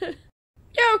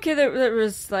 Yeah, okay, there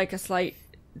was like a slight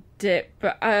dip,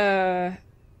 but I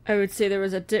would say there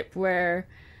was a dip where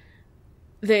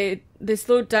they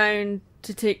slowed down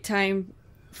to take time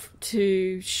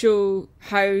to show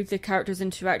how the characters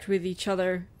interact with each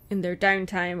other in their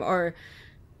downtime, or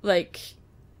like,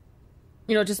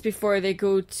 you know, just before they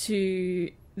go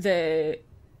to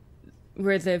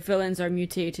where the villains are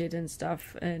mutated and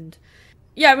stuff. And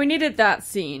yeah, we needed that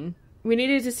scene. We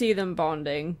needed to see them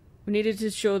bonding. We needed to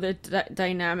show the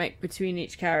dynamic between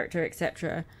each character,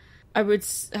 etc. I would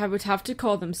have to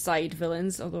call them side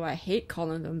villains, although I hate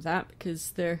calling them that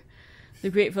because they're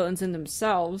great villains in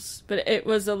themselves. But it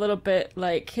was a little bit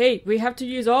like, hey, we have to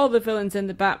use all the villains in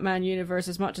the Batman universe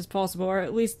as much as possible, or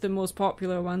at least the most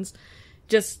popular ones,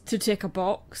 just to tick a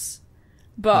box.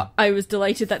 But I was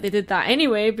delighted that they did that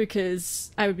anyway,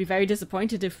 because I would be very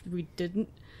disappointed if we didn't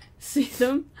see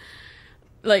them.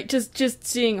 Like, just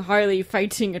seeing Harley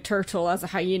fighting a turtle as a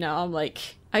hyena, I'm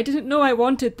like, I didn't know I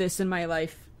wanted this in my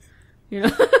life. You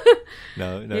know?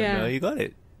 No, you got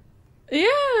it.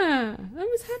 Yeah, I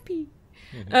was happy.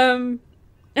 And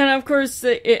of course,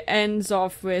 it ends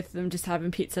off with them just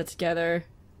having pizza together,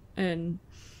 and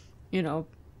you know,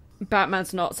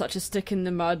 Batman's not such a stick in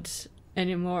the mud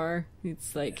anymore.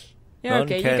 It's like, yeah,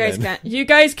 okay, you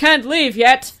guys can't leave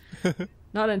yet.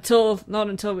 Not until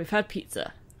we've had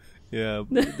pizza. Yeah,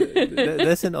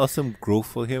 that's an awesome growth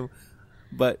for him.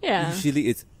 But usually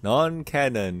it's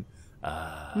non-canon.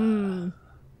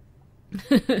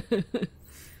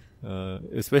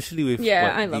 Especially with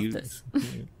I love this.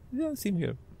 Yeah, same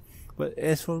here. But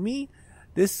as for me,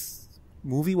 this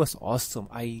movie was awesome.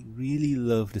 I really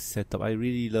love the setup. I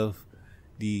really love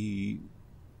the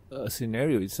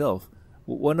scenario itself.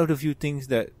 One of the few things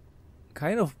that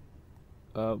kind of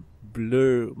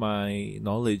blur my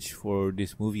knowledge for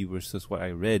this movie versus what I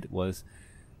read was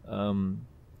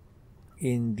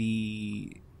in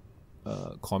the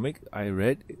comic I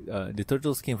read, the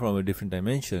turtles came from a different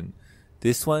dimension.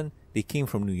 This one, they came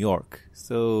from New York.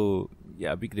 So,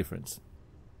 yeah, big difference.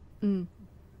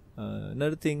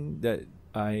 Another thing that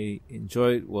I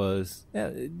enjoyed was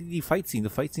the fight scene. The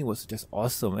fight scene was just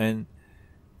awesome. And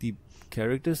the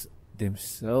characters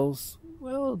themselves,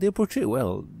 well, they portrayed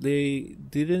well. They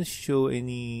didn't show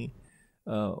any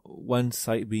one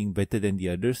side being better than the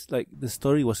others. Like, the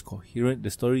story was coherent.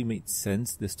 The story made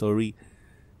sense. The story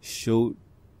showed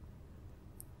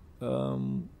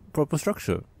proper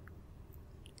structure.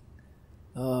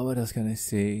 What else can I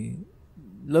say?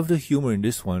 Love the humor in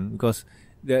this one because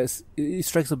it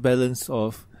strikes a balance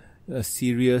of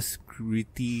serious,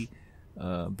 gritty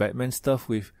Batman stuff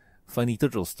with funny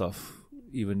turtle stuff.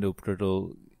 Even though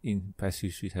turtle in past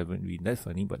histories haven't been that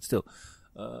funny, but still,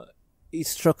 it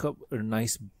struck up a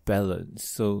nice balance.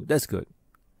 So that's good.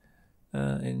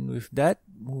 And with that,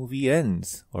 movie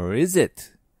ends, or is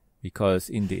it? Because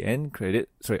after the end credit,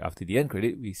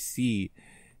 we see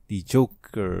the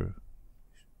Joker.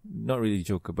 Not really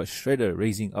Joker, but Shredder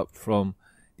raising up from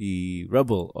the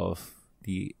rubble of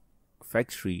the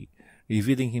factory,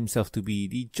 revealing himself to be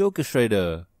the Joker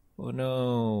Shredder. Oh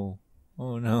no,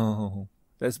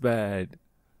 that's bad.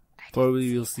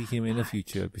 Probably we'll see him in a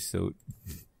future episode.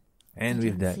 And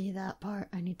with that, see that part.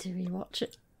 I need to rewatch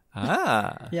it.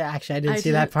 Yeah, actually, I didn't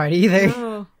see that part either.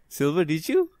 Oh. Silver, did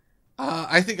you?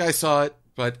 I think I saw it,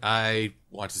 but I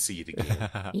want to see it again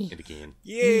and again.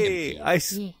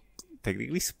 Yay!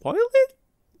 Technically spoiled it?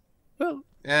 Well,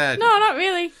 no, not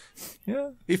really.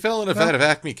 Yeah. He fell in a vat of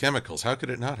Acme chemicals. How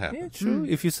could it not happen? Yeah, true.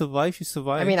 If you survive, you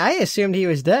survive. I mean, I assumed he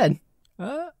was dead.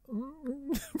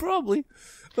 Probably.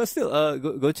 But still,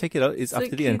 go check it out. It's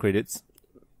after the end credits.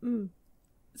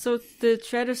 So the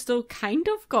Shredder still kind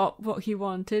of got what he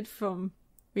wanted from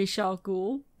Ra's al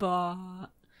Ghul, but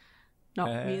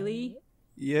not really.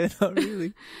 Yeah, not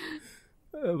really.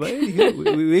 But anyway,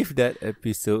 with that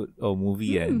episode or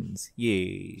movie ends.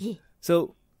 Yay.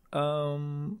 So,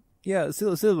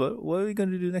 Silver, what are we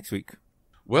going to do next week?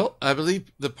 Well, I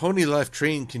believe the Pony Life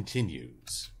train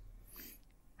continues.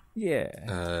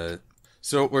 Yeah.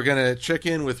 So we're going to check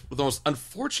in with the most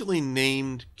unfortunately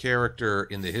named character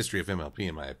in the history of MLP,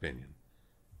 in my opinion.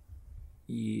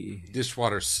 Yeah.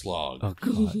 Dishwater Slog. Oh,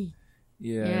 God.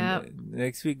 Yeah.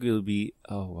 Next week will be...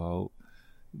 Oh, wow.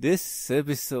 This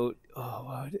episode... Oh,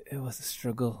 wow. It was a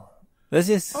struggle. Let's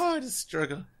just... Oh, it's a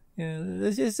struggle. Yeah,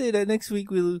 let's just say that next week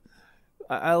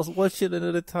I'll watch it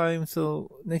another time,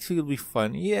 so next week will be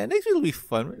fun. Yeah, next week will be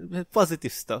fun.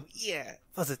 Positive stuff. Yeah,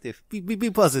 positive. Be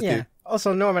positive. Yeah.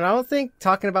 Also, Norman, I don't think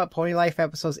talking about Pony Life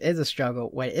episodes is a struggle.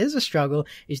 What is a struggle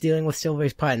is dealing with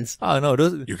Silver's puns. Oh, no.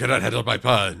 You cannot handle my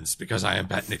puns because I am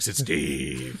Batnix and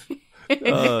Steve.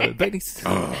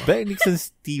 Batnix and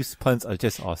Steve's puns are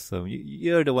just awesome.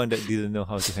 You're the one that didn't know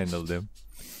how to handle them.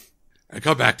 And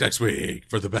come back next week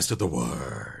for the best of the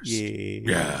worst.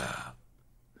 Yeah.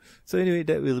 So anyway,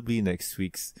 that will be next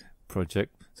week's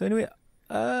project. So anyway,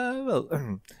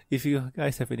 if you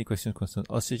guys have any questions, concerns,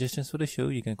 or suggestions for the show,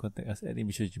 you can contact us at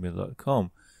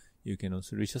mbs@gmail.com. You can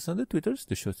also reach us on the Twitters.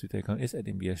 The show's Twitter account is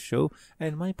 @mbsshow,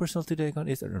 and my personal Twitter account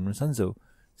is @Sanzo.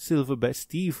 Silverbat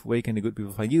Steve, where can the good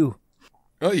people find you?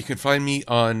 Well, you can find me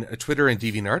on Twitter and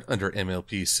DeviantArt under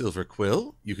MLP Silver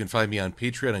Quill. You can find me on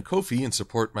Patreon and Ko-fi and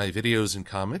support my videos and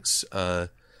comics.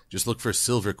 Just look for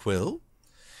Silver Quill.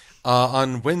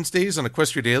 On Wednesdays on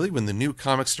Equestria Daily, when the new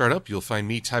comics start up, you'll find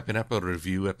me typing up a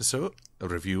review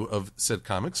of said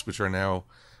comics, which are now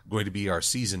going to be our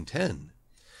season 10.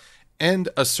 And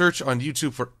a search on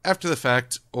YouTube for After the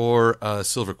Fact or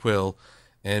Silver Quill,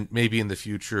 and maybe in the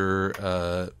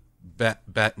future,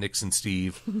 Batnix and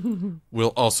Steve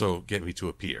will also get me to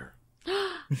appear.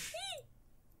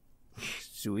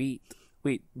 Sweet.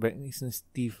 Wait, Batman Nixon and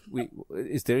Steve. Wait,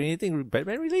 is there anything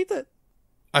Batman related?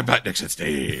 I'm Bat Nixon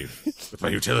Steve with my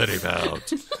utility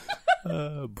belt.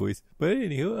 Boys. But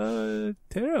anywho,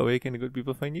 Tara, where can the good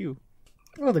people find you?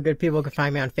 Well, the good people can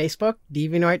find me on Facebook,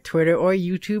 DeviantArt, Twitter, or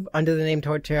YouTube under the name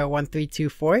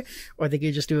Torterra1324, or they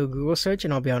could just do a Google search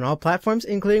and I'll be on all platforms,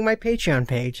 including my Patreon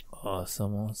page.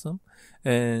 Awesome.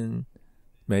 And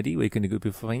Maddie, where can the good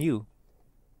people find you?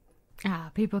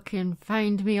 People can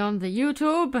find me on the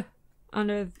YouTube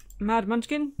under Mad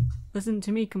Munchkin. Listen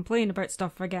to me complain about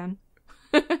stuff again.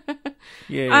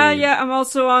 Yay. Yeah, I'm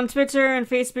also on Twitter and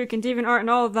Facebook and DeviantArt and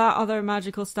all of that other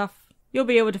magical stuff. You'll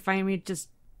be able to find me, just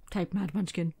type Mad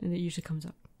Munchkin and it usually comes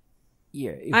up.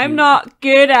 Yeah. I'm not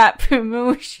good at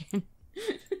promotion.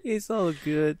 It's all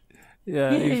good.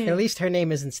 Yeah. At least her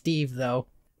name isn't Steve, though.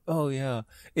 Oh, yeah.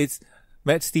 It's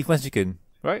Mad Steve Munchkin,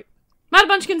 right? Mad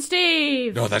Munchkin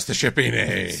Steve! No, that's the shipping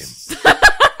name.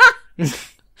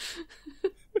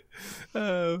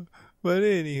 But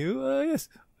anywho, yes.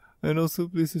 And also,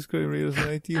 please subscribe and rate us on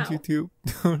iTunes, YouTube.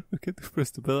 Don't forget to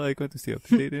press the bell icon to stay up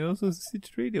to date. And also,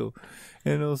 Stitch Radio.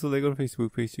 And also, like our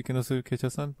Facebook page. You can also catch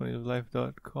us on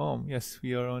funnyoflife.com. Yes,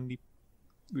 we are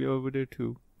over there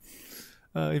too.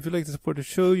 If you'd like to support the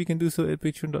show, you can do so at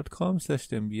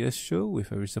patreon.com/MBS show.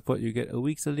 With every support, you get a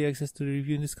week's early access to the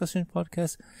review and discussion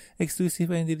podcast,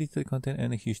 exclusive and deleted content,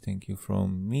 and a huge thank you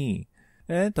from me.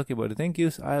 And talking about the thank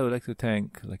yous, I would like to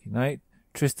thank Lucky Knight,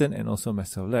 Tristan, and also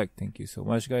Master Black. Thank you so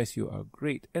much, guys. You are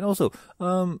great. And also,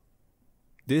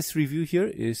 this review here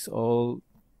is all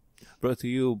brought to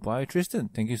you by Tristan.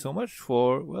 Thank you so much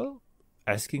for,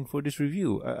 asking for this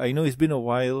review. I know it's been a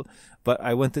while, but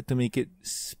I wanted to make it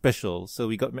special, so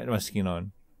we got Mad Munchkin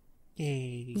on.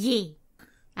 Yay. Yeah,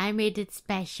 I made it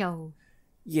special.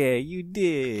 Yeah, you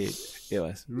did. It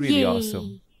was really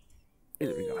awesome.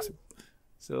 Really awesome.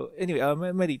 So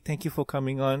anyway, Maddie, thank you for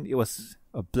coming on. It was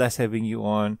a blast having you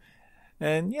on.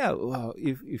 And yeah,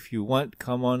 if you want,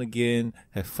 come on again,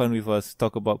 have fun with us,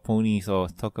 talk about ponies or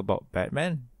talk about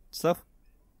Batman stuff.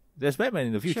 There's Batman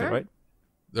in the future, Sure. right?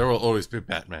 There will always be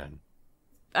Batman.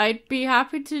 I'd be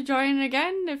happy to join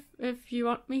again if you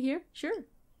want me here. Sure.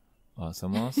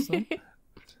 Awesome.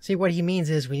 See, what he means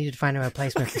is we need to find a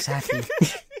replacement for Safi.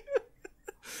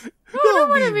 No, I don't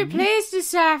want to replace the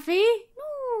Safi.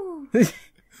 No.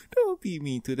 Don't be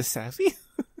mean to the Safi.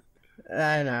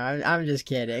 I know, I'm just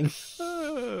kidding.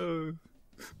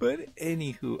 But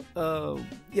anywho,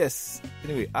 yes.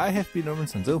 Anyway, I have been Norman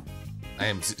Sanzo. I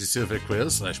am Silver Quill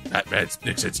 / Batman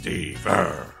Nixon Steve.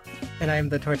 And I'm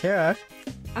the Torterra.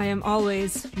 I am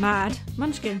always Mad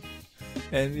Munchkin.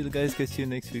 And we'll guys catch you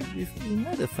next week with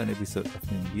another fun episode of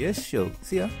the MBS show.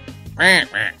 See ya.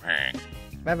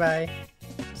 Bye-bye.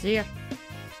 See ya.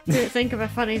 Think of a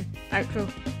funny outro.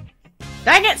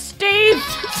 Dang it, Steve!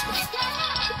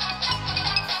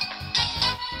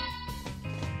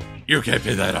 You can't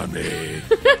pin that on me.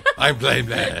 I'm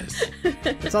blameless.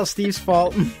 It's all Steve's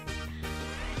fault.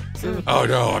 Oh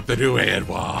no, I'm the new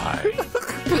ANY.